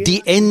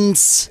the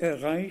ends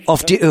erreicht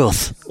of the hat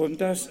earth,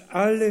 und dass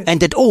alle, and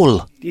that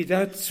all die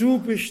dazu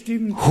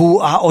bestimmt who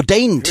are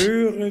ordained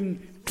hören,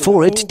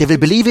 for it, they will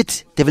believe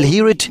it, they will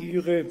hear it,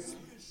 ihre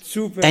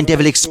and they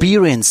will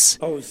experience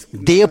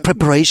their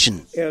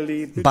preparation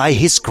erleben. by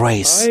His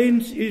grace.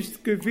 Eins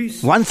ist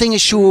gewiss, One thing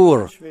is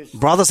sure,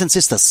 brothers and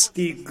sisters,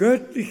 die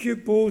göttliche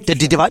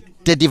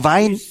the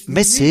divine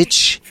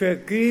message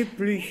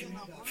vergeblich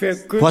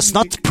was verkündigt.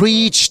 not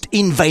preached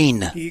in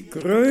vain. Die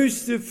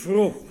größte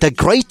Frucht, The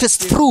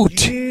greatest fruit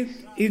die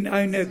in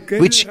einer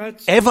which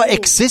ever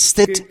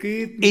existed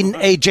in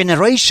a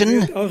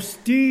generation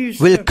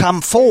will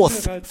come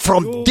forth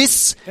from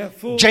this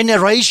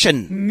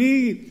generation.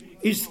 Nie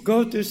ist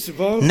Gottes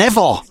Wort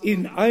Never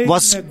in einer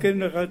was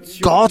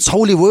Generation God's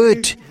holy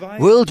word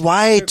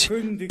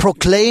worldwide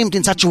proclaimed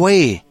in such a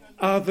way.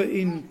 aber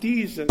in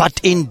dieser But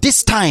in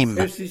this time,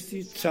 es ist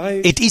die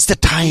Zeit, it is the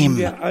in time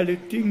der alle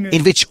Dinge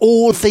in which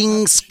all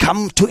things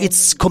come to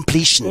its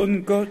completion.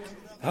 und Gott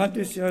hat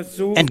es ja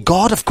so And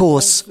God, of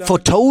course,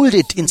 foretold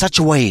it in such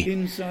a way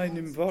in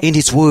seinem Wort, in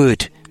His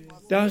word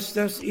dass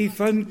das that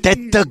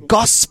Evangelium the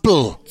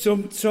gospel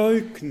zum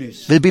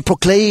Zeugnis will be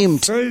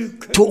proclaimed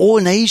Völkern to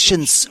all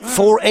nations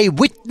for a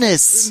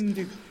witness,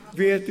 verkündigt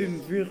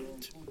werden wird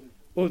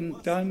und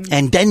dann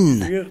and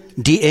then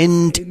the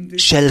end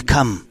shall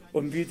come.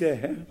 und wie der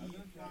Herr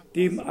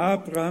dem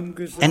Abraham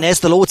gesagt, And as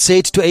the Lord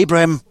said to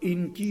Abraham,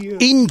 in dir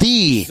in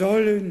thee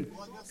sollen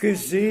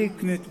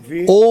gesegnet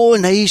werden all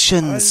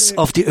nations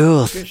of the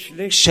earth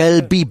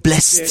shall be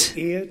blessed.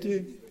 der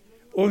Erde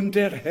und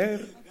der Herr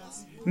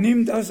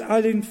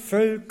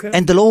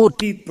And the Lord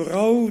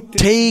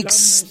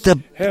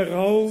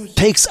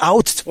takes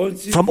out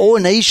from all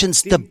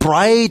nations the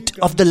bride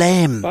of the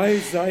Lamb.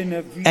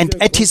 And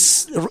at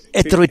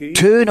the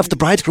return of the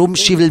bridegroom,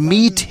 she will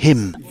meet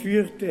him.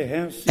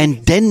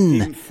 And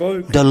then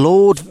the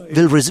Lord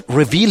will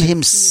reveal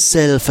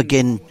himself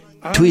again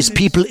to his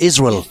people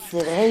Israel.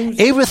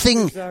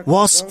 Everything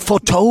was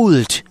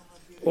foretold.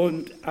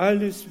 And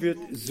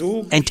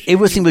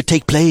everything will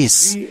take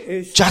place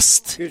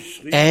just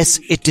as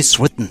it is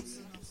written.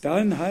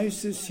 Then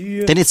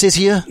it says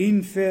here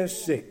in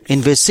verse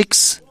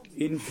 6,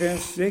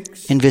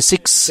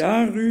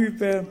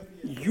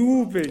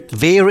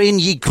 wherein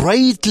ye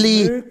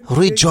greatly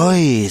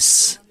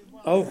rejoice,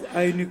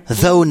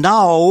 though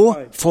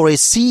now for a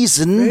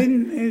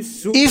season,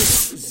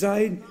 if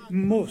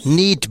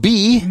need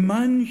be,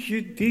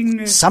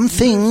 some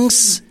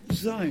things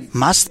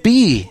must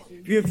be.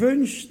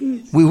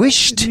 We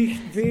wished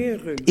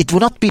it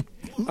would not be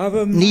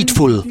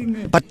needful,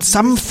 but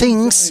some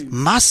things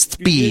must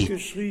be,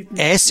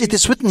 as it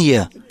is written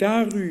here.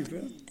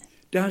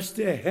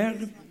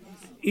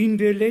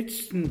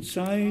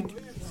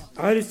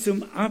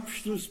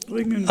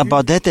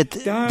 About that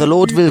the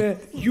Lord will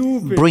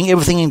bring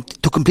everything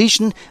into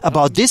completion.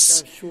 About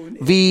this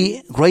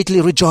we greatly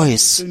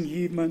rejoice.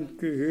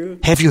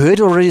 Have you heard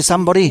already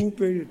somebody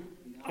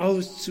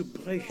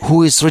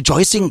who is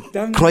rejoicing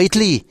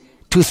greatly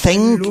to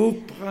thank,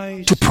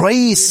 to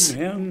praise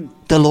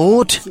the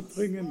Lord?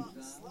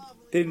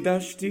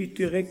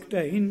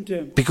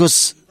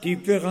 Because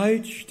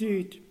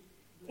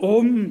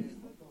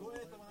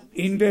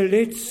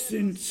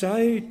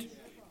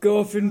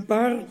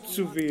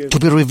to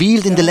be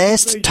revealed in the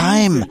last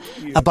time.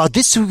 About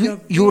this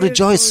you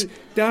rejoice.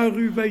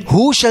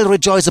 Who shall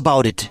rejoice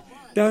about it?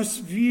 That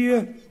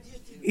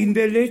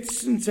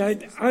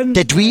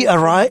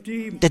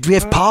we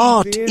have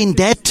part in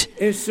that.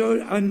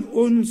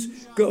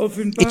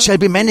 It shall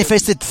be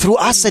manifested through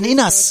us and in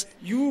us.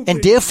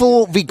 And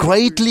therefore we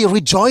greatly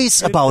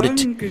rejoice about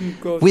it.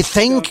 We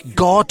thank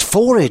God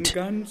for it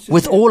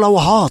with all our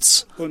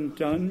hearts.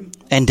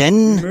 And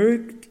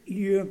then,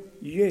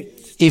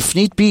 if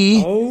need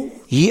be,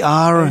 ye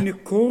are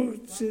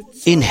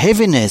in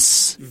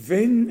heaviness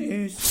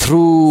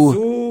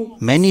through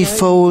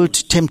manifold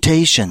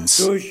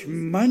temptations.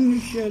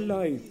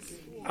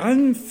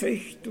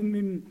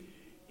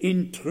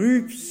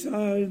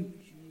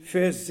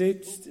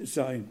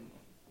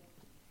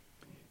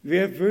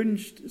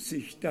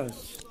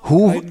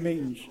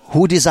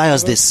 Who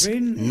desires this?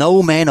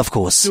 No man, of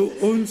course.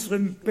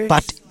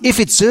 But if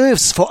it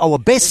serves for our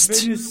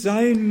best,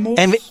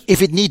 and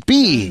if it need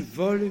be,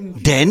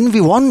 then we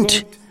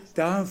want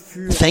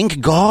thank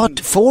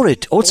God for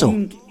it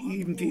also,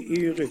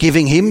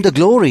 giving Him the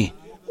glory,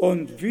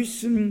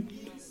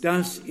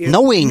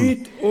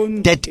 knowing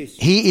that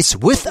He is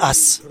with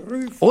us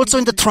also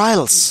in the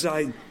trials,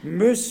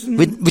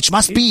 which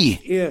must be.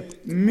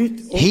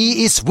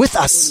 He is with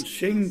us,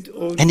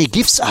 and He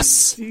gives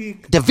us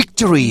the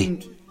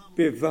victory,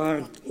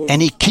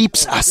 and He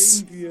keeps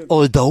us.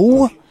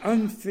 Although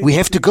we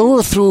have to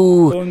go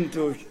through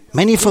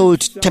manifold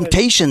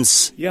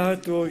temptations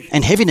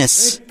and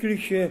heaviness,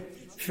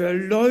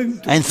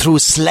 and through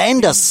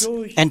slanders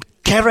and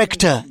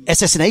character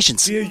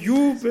assassinations,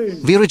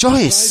 we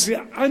rejoice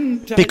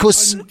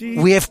because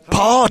we have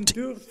part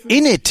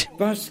in it,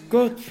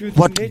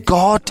 what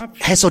God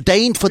has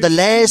ordained for the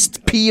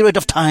last period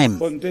of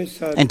time.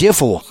 And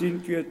therefore,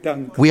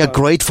 we are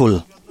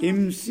grateful.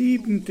 In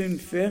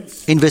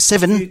verse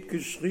 7,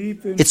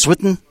 it's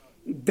written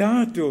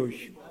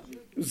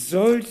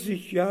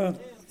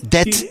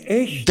that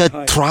the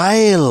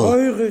trial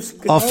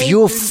of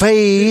your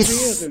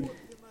faith,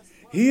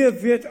 here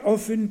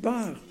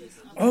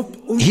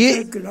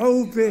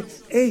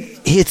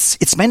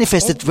it's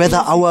manifested whether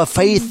our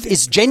faith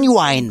is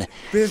genuine,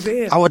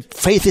 our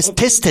faith is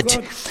tested,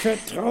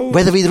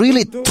 whether we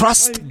really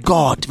trust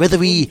God, whether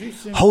we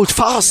hold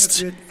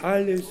fast,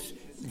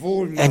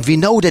 and we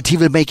know that He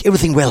will make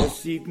everything well.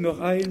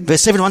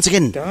 Verse 7 once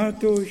again, that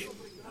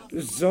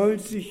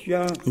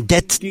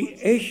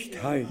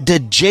the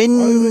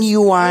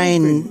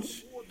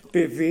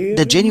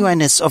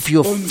genuineness of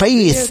your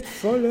faith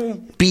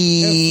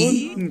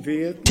be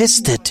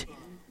tested,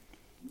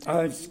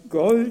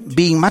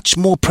 being much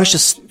more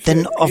precious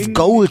than of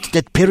gold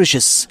that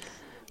perishes,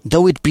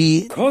 though it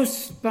be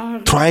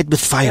tried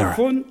with fire,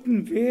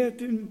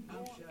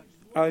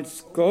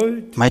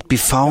 might be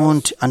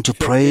found unto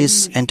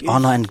praise and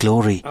honor and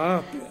glory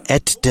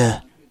at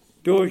the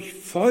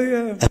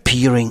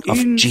appearing of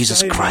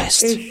Jesus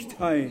Christ,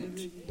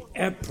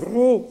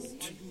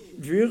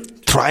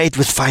 tried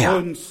with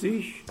fire,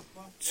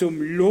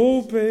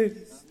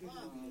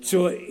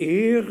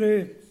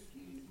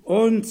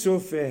 und zur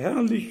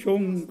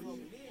Verherrlichung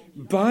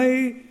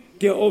bei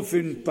der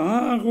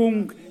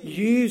Offenbarung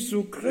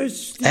Jesu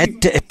Christi.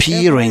 At the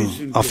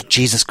appearing of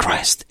Jesus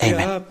Christ.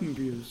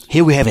 Amen.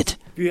 Here we have it.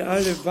 We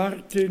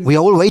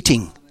are all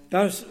waiting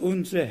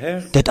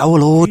that our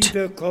Lord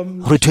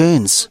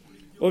returns.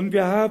 Und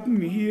wir haben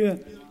hier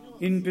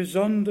in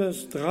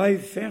besonders 3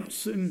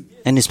 Versen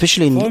And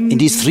especially in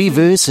these 3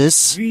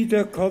 verses,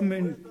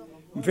 wiederkommen,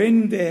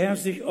 wenn der Herr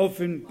sich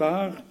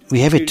offenbart,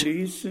 we have it.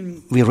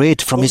 gelesen, We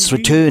read from His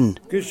return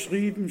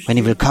geschrieben when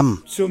He will come.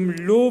 zum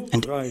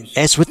Lobpreis And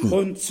as written,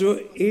 und zur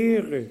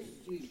Ehre,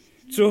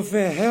 zur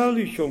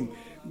Verherrlichung,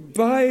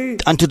 bei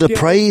unto the der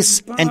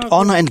praise and Offenbarung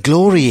honor and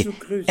glory Jesu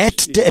Christi,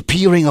 at the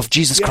appearing of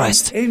Jesus die am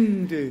Christ,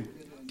 Ende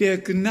der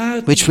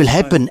Gnadenzeit which will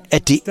happen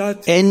at the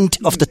end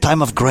of the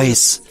time of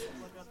grace.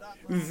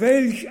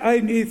 Welch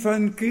ein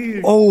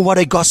Evangelium, Oh, what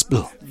a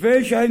gospel!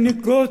 welch eine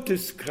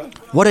Gotteskraft.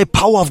 What a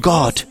power of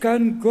God!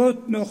 Kann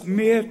Gott noch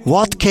mehr tun,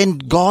 What can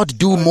God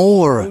do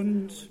more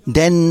uns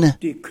than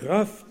die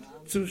Kraft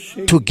zu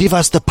schenken, to give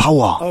us the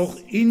power, auch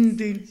in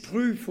den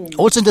Prüfungen,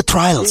 also in the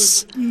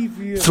trials, die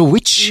wir through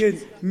which gehen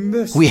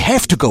müssen, we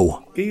have to go.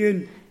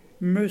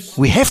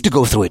 We have to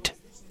go through it,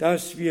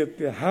 dass wir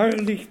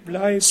beharrlich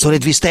bleiben, so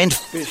that we stand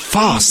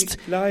fast,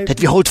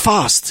 that we hold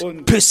fast,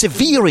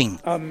 persevering,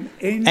 am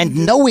Ende and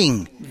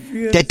knowing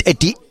that at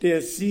the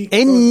der Sieg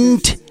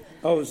end, Gottes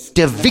aus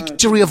the Gnade.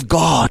 victory of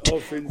God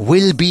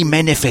will be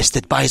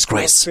manifested by His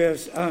grace.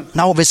 Vers 8.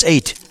 Now verse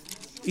 8.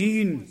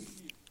 Ihn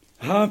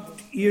habt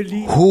ihr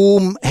lieb,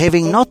 Whom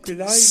having not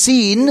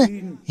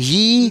seen,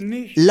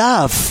 ye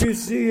love,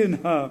 gesehen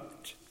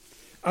habt,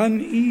 an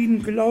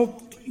ihn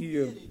glaubt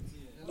ihr,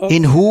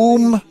 in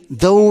whom,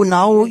 though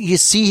now ye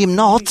see Him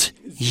not,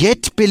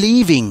 yet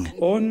believing,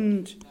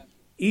 und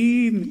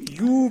ihm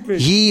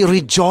jubelt ye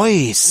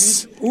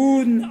rejoice with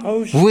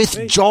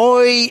unaussprechlich,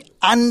 joy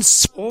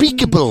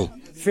unspeakable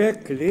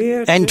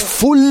verklärt and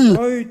full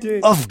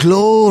of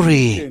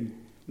glory.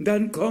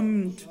 Dann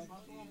kommt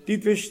die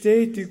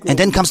Bestätigung, And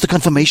then comes the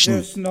confirmation.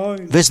 Vers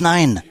 9, Verse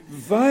 9.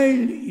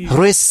 weil ihr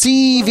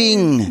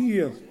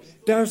Receiving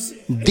das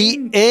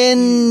the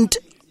end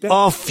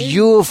of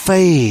your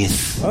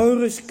faith.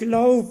 eures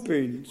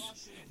Glaubens,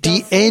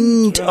 The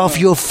end of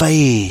your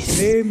faith.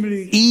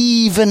 nämlich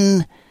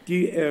Even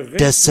die the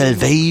Errettung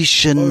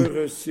salvation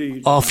eurer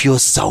Seele. of your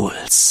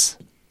souls.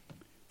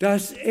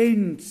 Das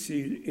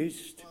Endziel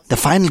ist, The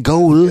final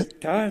goal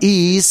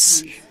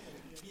is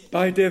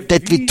bei der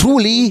that we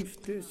truly,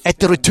 Wiederkunft des at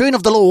the return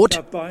of the Lord,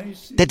 dabei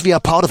sind. that we are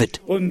part of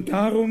it. Und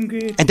darum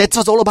geht, And that's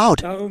what it's all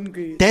about.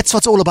 That's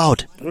what it's all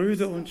about.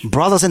 Brüder und Schwestern,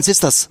 Brothers and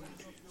sisters,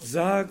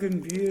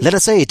 sagen wir let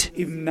us say it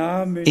im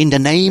Namen in the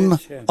name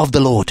des Herrn. of the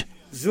Lord.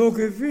 So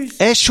gewiss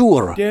As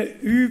sure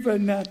der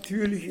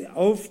übernatürliche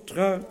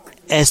Auftrag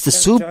as the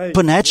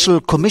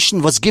supernatural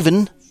commission was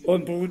given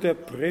und Bruder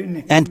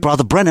Brennan and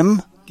Brother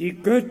Branham die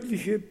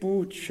göttliche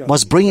Botschaft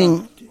was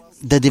bringing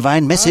the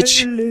divine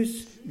message, alles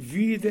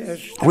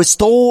wiedererstattet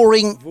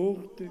restoring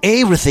wurde.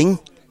 everything.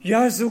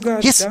 Ja,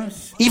 sogar Yes,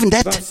 das, even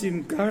that, was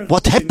im Garten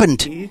what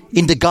happened Eden,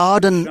 in the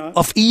Garden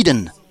of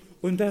Eden.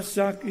 und das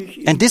sag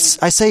ich And this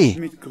I say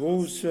mit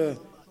großer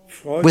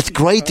with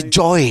great Freudigkeit,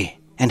 joy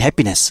and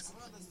happiness.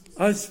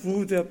 als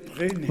Bruder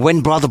Brennan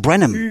When Brother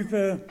Branham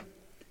über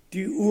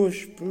die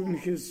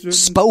ursprüngliche Sünde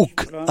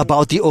spoke sprach.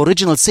 about the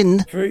original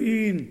sin, Für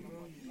ihn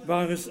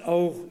war es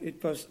auch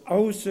etwas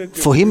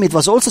Außergewöhnliches, for him it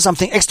was also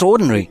something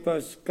extraordinary,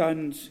 etwas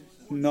ganz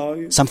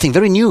Neues. something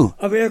very new.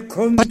 Aber er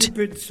konnte But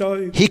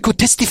bezeugen, he could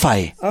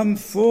testify. am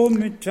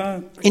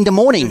Vormittag In the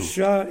morning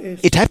geschah es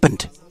it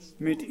happened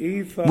mit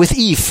Eva with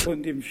Eve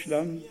und dem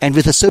Schlangen. and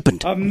with the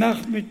serpent. Am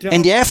Nachmittag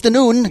In the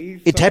afternoon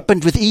it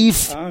happened with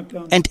Eve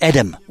and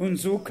Adam. und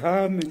so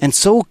kamen And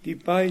so die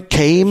beiden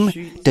came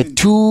the verschiedenen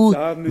two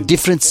Samen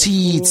different hervor.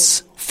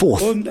 seeds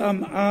forth. Und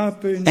am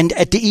Abend And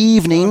at the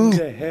evening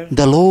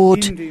the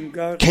Lord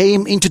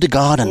came into the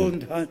garden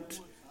und hat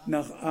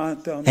nach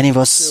Adam and he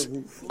was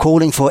gerufen.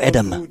 calling for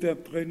Adam. Bruder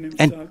Brennan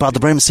And sagt, Brother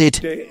Branham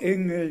said, der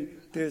Engel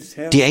des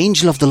Herrn the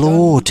angel of the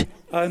Lord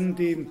an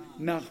dem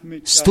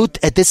Nachmittag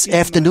stood at this in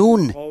meinem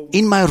afternoon Raum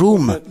in my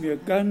room und hat mir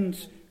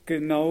ganz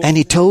genau and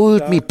he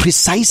told me gesagt,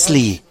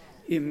 precisely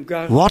was im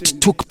Garten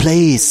what took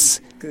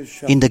place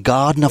geschah. in the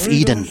Garden of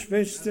Brüder und Eden.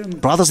 Schwestern,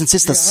 Brothers and wir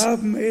sisters,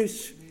 haben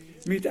es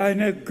mit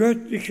einer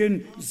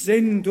göttlichen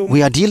Sendung,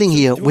 we are dealing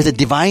here with a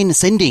divine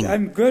sending,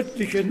 einem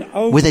göttlichen with a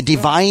Auftrag,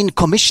 divine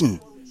commission.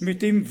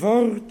 mit dem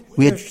Wort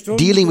We der are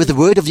Stunde dealing with the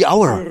word of the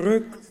hour,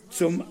 zurück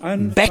zum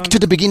Anfang. back to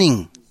the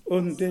beginning.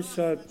 Und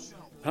deshalb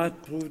hat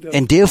Bruder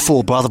And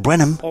therefore, Brother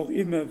Branham, auch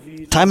immer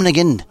wieder time and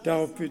again,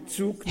 darauf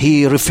Bezug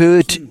he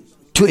referred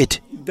to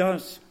it,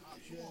 dass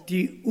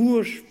die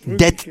ursprüngliche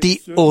that the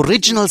Sünde,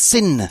 original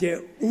sin der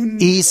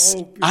is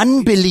unglaubliche,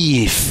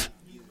 unbelief,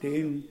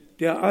 den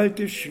der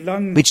alte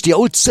Schlange which the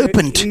old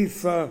serpent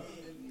Eva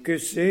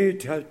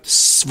gesät hat,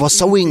 was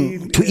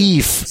sowing to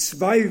Eve,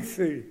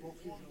 Zweifel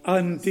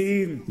an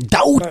dem,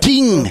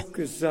 doubting, was Gott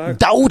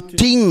gesagt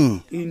doubting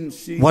hatte, in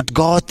sie what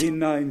God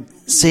hinein.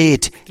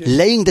 said,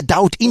 laying the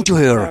doubt into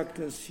her. Sagt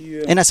das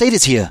hier And I say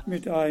this here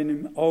mit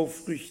einem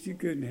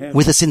aufrichtigen Herrn.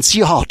 with a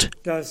sincere heart.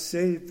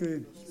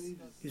 Dasselbe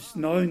ist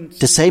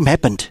The same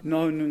happened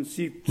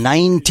 1979.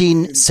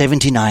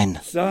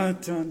 1979.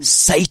 Satan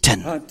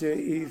Satan hatte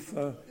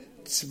Eva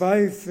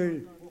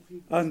Zweifel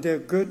an der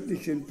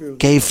göttlichen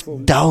gave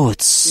Berufung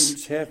doubts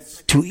ins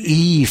Herz. to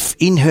Eve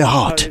in her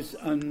heart. Alles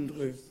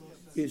andere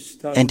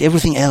and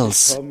everything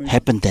else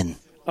happened then.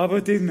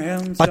 Aber dem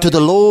Herrn But to the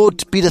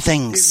Lord be the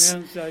thanks.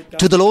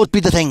 To the Lord be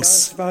the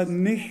thanks. das war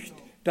nicht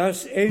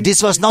das Ende.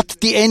 This was not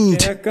the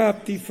end.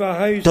 Gab die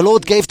Verheißung, The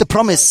Lord gave the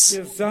promise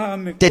der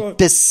Same that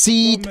the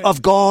seed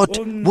of God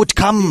would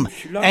come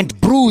and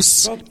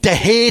bruise the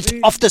head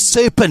of the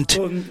serpent,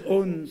 und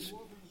uns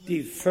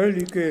die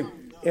völlige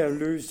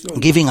Erlösung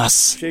giving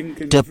us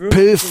the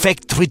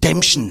perfect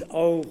redemption.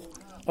 auch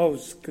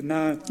aus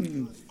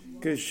Gnaden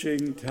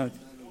geschenkt hat.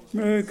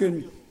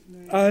 Mögen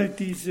all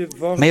diese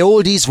Worte May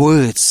all these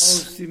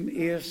words aus dem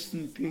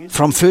ersten Petrus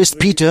from 1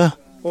 Peter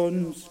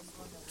uns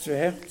zu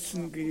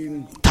Herzen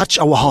gehen. touch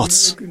our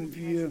hearts, Mögen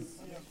wir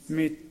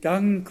mit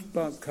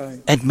Dankbarkeit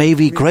and may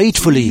we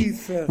gratefully,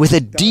 with a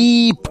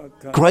deep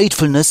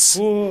gratefulness,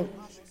 vor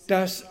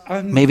das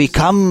may we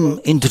come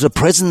into the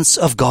presence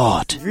of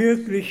God,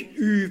 wirklich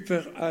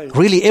überall,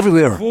 really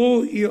everywhere,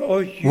 wo ihr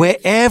euch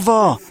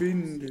wherever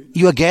findet.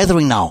 you are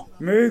gathering now.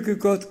 Möge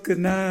Gott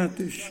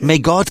Gnade schenken, May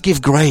God give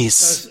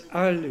grace dass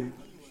alle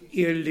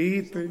ihr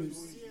Leben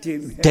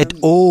dem that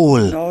Herrn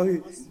all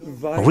neu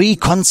weihen.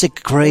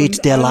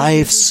 reconsecrate their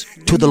lives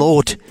to the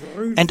Lord,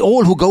 and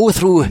all who go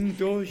through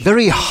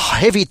very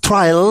heavy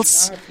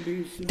trials,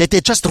 that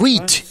they just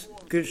read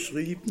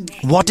Geschrieben,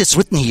 what is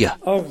written here.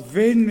 auch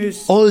wenn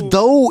es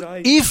Although, so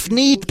sein if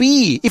need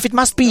be, if it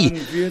must be,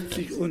 dann wird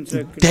sich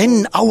unser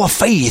then our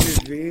faith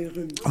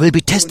Glauben will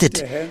be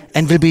tested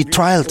and will be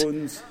trialed,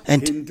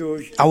 and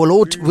hindurch. our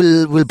Lord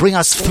will bring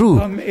us through.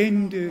 Am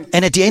Ende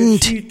And at the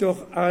end, geschieht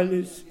doch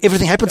alles,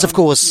 everything happens, of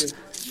course,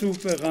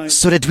 zubereit,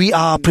 so that we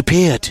are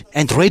prepared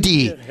and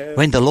ready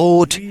when the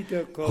Lord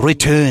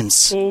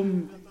returns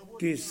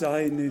die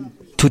Seinen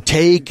to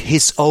take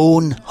his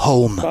own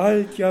home.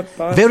 bald, ja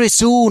bald, Very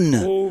soon,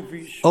 oh,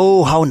 wie schön,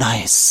 oh how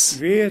nice,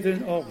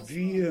 werden auch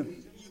wir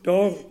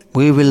dort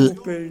we will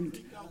jubelnd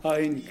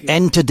eingehen.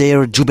 enter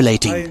there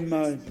jubilating.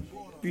 Einmal,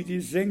 wie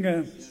die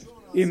Sänger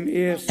im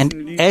ersten And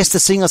Lied as the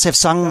singers have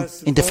sung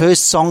in the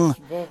first song,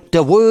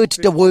 the word,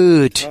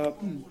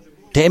 haben,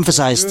 they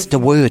emphasized the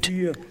word.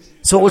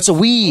 So also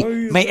we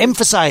may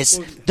emphasize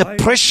the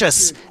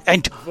precious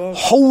and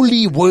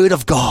holy word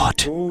of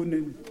God.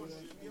 wohnen.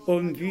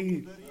 Und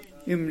wie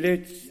im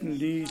letzten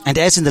Lied, And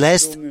as in the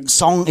last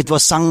song it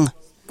was sung,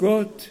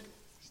 Gott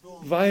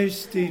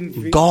weiß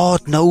den Weg,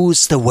 God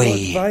knows the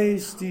way.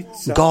 weiß die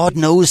Zeit, God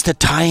knows the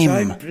sein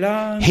time.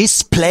 Plan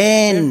His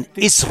plan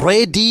is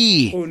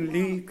ready. und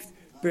liegt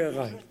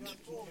bereit.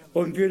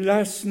 Und wir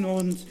lassen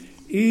uns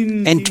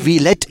in And we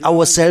let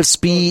ourselves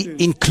be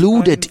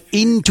included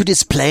into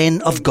this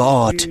plan of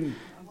God.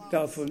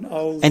 davon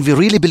aus, And we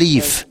really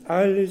believe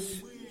alles,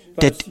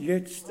 was that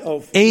jetzt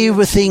auf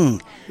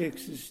everything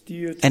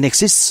existiert, and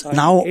exists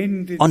now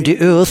on the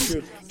earth,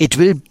 it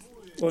will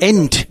und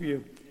end, dass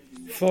wir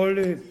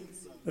volle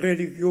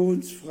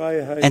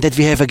Religionsfreiheit and that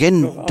we have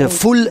again the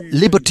full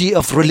liberty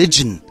of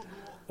religion.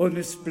 und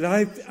es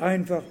bleibt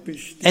einfach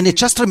bestehen. And it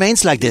just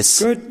remains like this.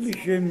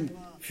 Göttlichen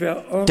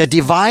The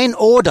divine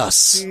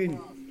orders Verordnungen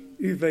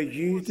über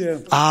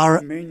jeder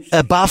are Mensch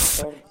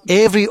above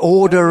every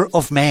order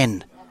of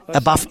man,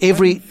 above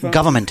every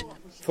government.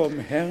 vom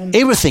Herrn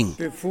Everything,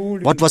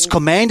 befohlen what was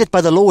commanded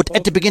by the Lord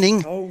at the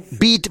beginning,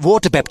 be it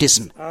water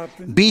baptism,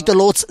 be it the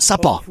Lord's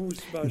Supper,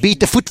 be it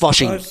the foot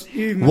washing,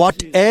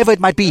 whatever it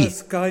might be,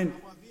 dass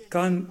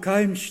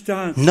kein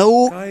Staat,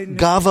 no keine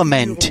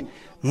government, Regierung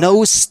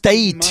no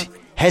state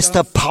has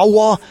the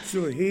power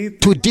zu heben,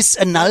 to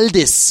disannul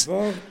this.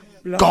 Wort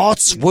bleibt,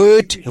 God's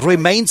word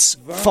remains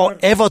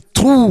forever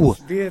true,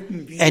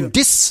 werden wir and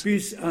this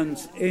bis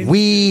ans Ende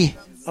we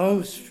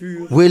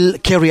ausführen. will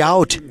carry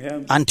out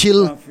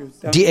until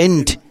the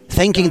end,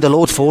 thanking the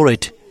Lord for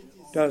it,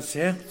 Das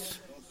Herz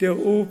der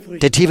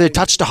Obrigkeit that He will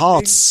touch the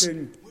hearts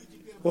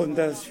und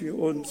dass wir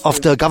uns of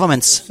the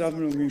governments,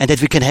 Versammlungen and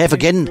that we can have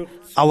again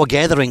our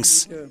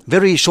gatherings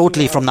very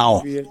shortly from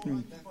now,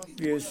 werden,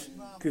 wie es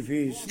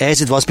gewesen.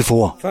 as it was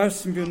before.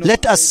 Fassen wir noch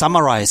Let us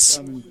einmal summarize.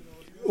 zusammen.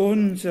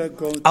 Unser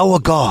Gott Our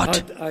God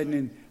hat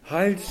einen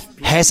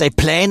Heilsplan. has a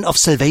plan of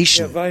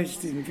salvation. Weiß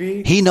den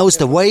Weg, He knows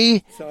the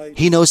way,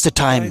 He knows the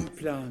time.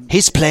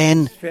 His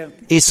plan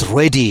is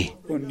ready.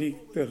 und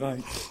liegt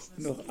bereit.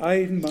 Noch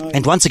einmal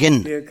And once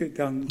again, der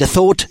Gedanke. the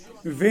thought,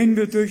 Wenn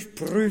wir durch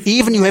Prüfungen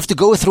even you have to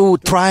go through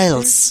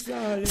trials,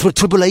 through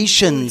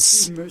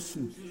tribulations,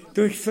 müssen,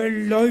 durch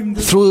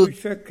Verleumdung, through durch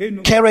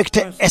Verkennung,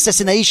 character was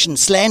assassination,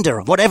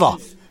 slander, whatever,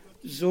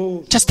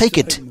 so just take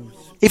it. sein muss,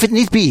 If it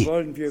need be,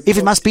 if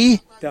it must be,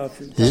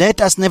 dafür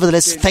let us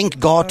nevertheless thank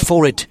God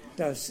for it,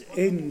 das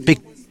Ende, Be-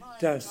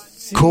 das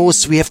Ziel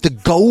because we have the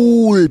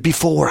goal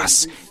before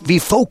us. We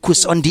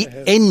focus on the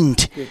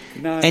end,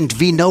 and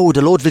we know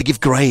the Lord will give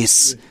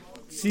grace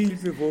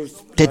zielbewusst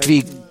that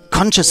we bleiben,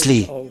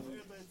 consciously auch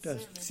das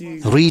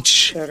Ziel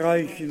reach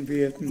erreichen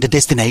werden the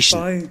destination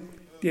bei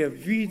der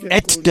at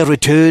Wiederkunft the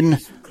return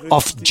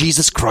of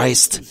Jesus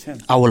Christ,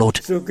 our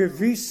Lord. so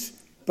gewiss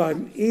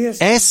beim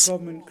ersten As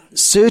Kommen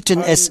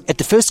certain as at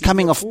the first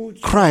coming of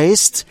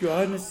Christ,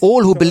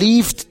 all who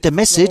believed the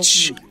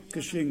message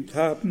geschenkt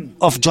haben,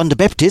 of John the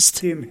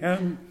Baptist, dem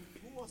Herrn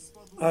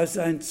als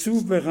ein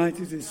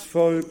zubereitetes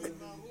Volk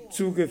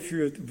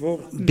zugeführt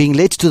wurden. being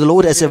led to the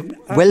Lord as a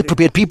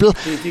well-prepared people.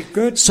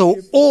 So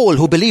all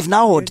who believe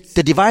now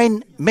the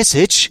divine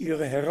message,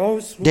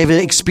 they will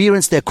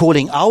experience their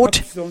calling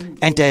out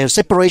and their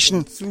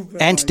separation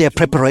and their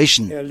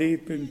preparation.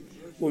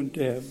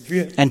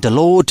 And the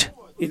Lord,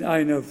 in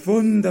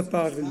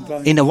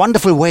a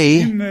wonderful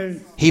way,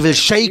 He will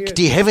shake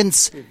the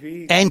heavens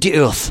and the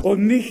earth.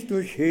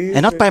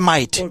 And not by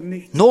might,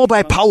 nor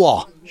by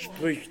power,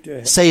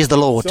 says the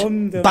Lord,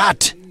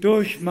 but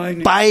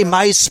by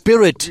my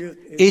Spirit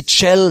it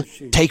shall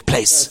take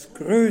place.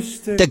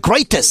 The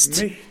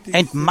greatest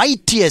and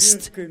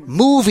mightiest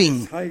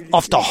moving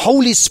of the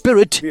Holy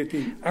Spirit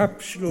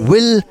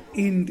will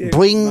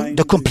bring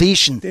the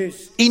completion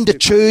in the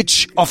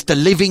church of the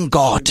living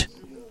God.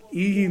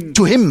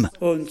 To Him,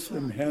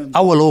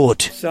 our Lord,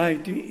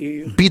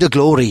 be the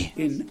glory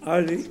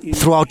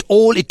throughout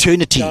all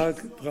eternity.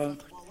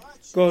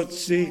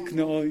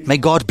 May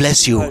God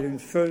bless you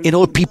in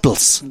all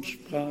peoples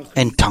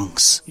and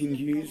tongues.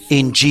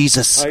 In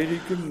Jesus'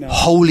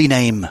 holy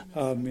name,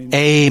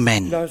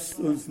 amen.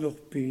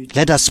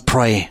 Let us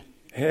pray.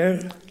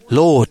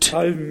 Lord,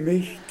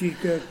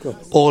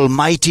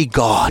 Almighty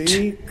God,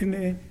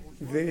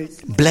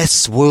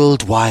 bless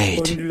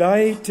worldwide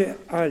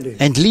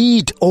and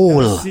lead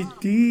all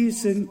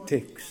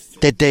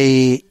that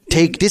they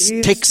take this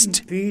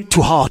text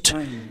to heart,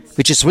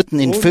 which is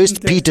written in 1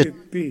 Peter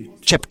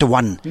chapter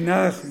 1.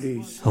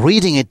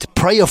 Reading it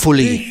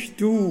prayerfully,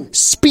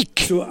 speak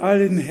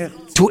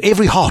to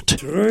every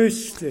heart,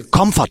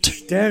 comfort,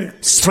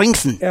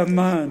 strengthen,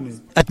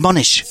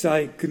 admonish.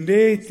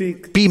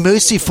 Be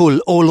merciful,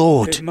 O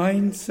Lord.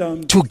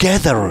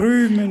 Together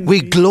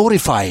we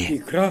glorify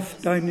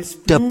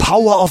the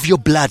power of your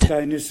blood,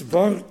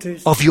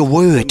 of your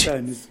word,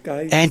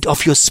 and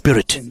of your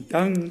Spirit.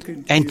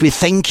 And we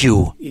thank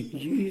you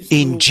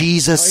in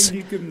Jesus'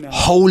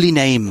 holy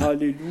name.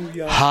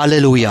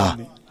 Hallelujah.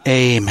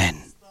 Amen.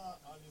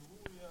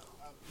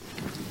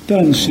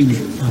 Dann singen wir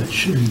mal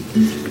schön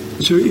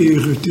zur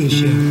Ehre des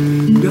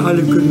Herrn. Wir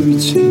alle können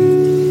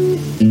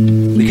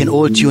mitsingen. We can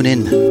all tune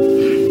in.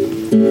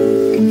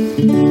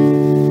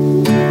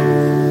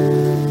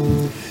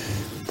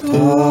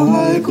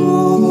 Tal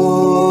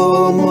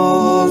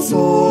como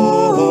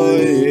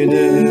soy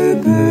de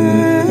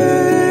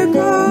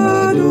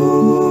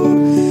pecador,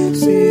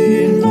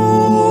 sin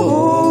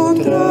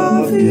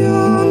otra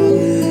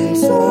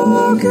fianza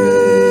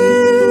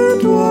que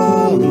tu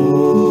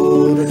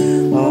amor,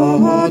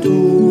 a tu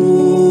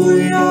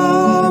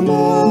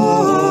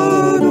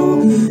llamado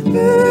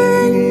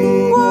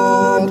vengo a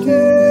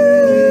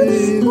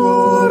ti,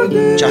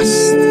 Cordero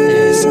Just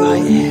as I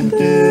am,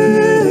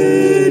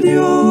 de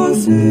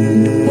Dios.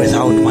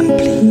 without one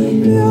plea.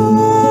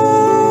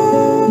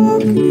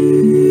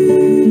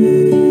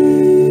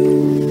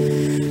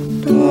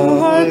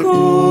 Tal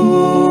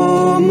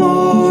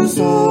como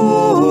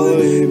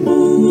soy,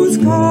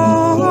 buscando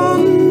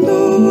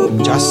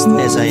Just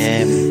as I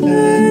am,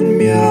 en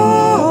mi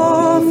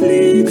aflicción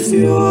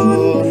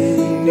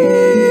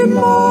y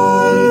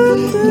mal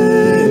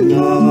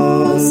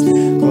tenaz,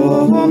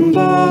 combate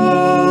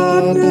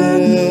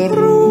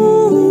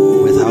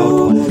without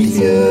one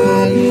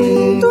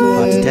plea.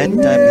 But that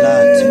thy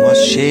blood was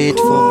shed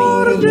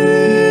for me,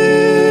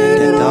 and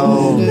that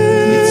thou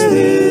didst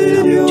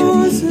come to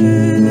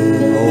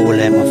thee. O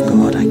Lamb of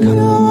God, I come,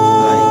 I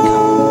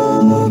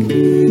come.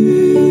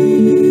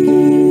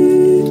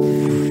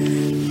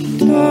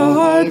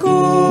 Tal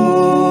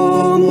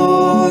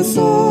como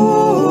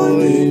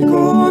soy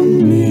con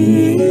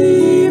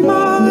mi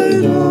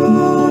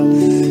maldad,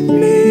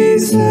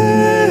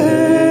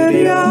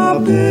 miseria,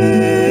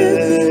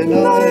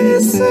 pena y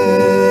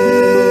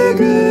ceguedad,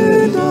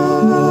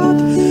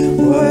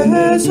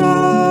 pues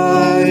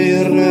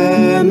hay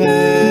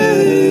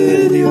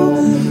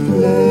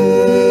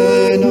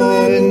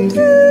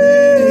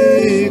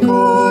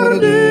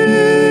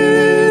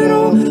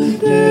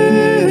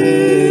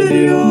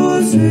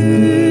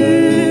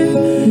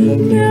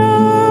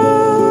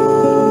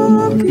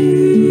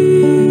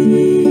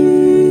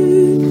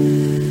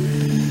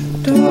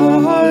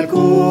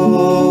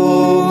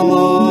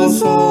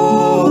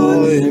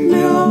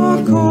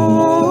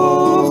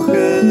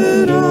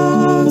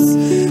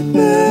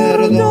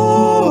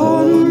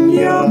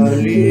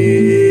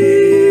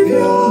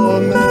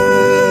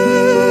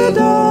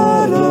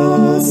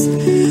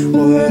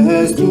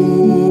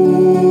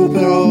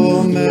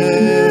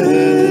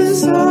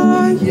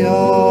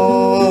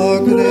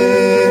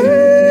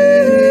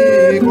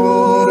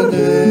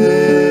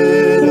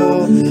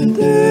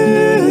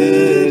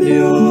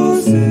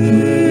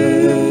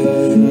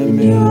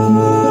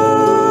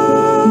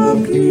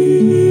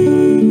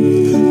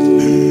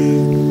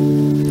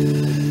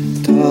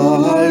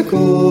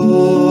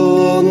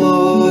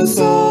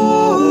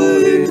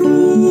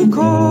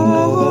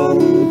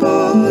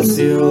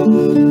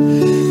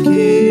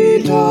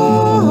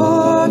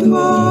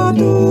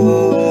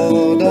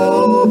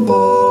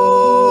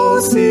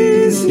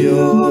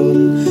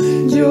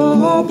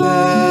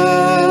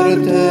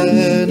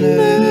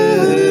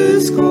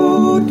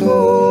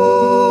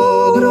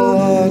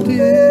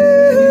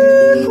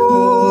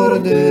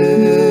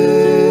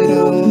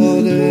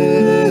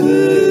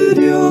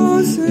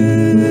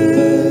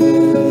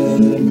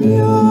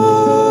Lord.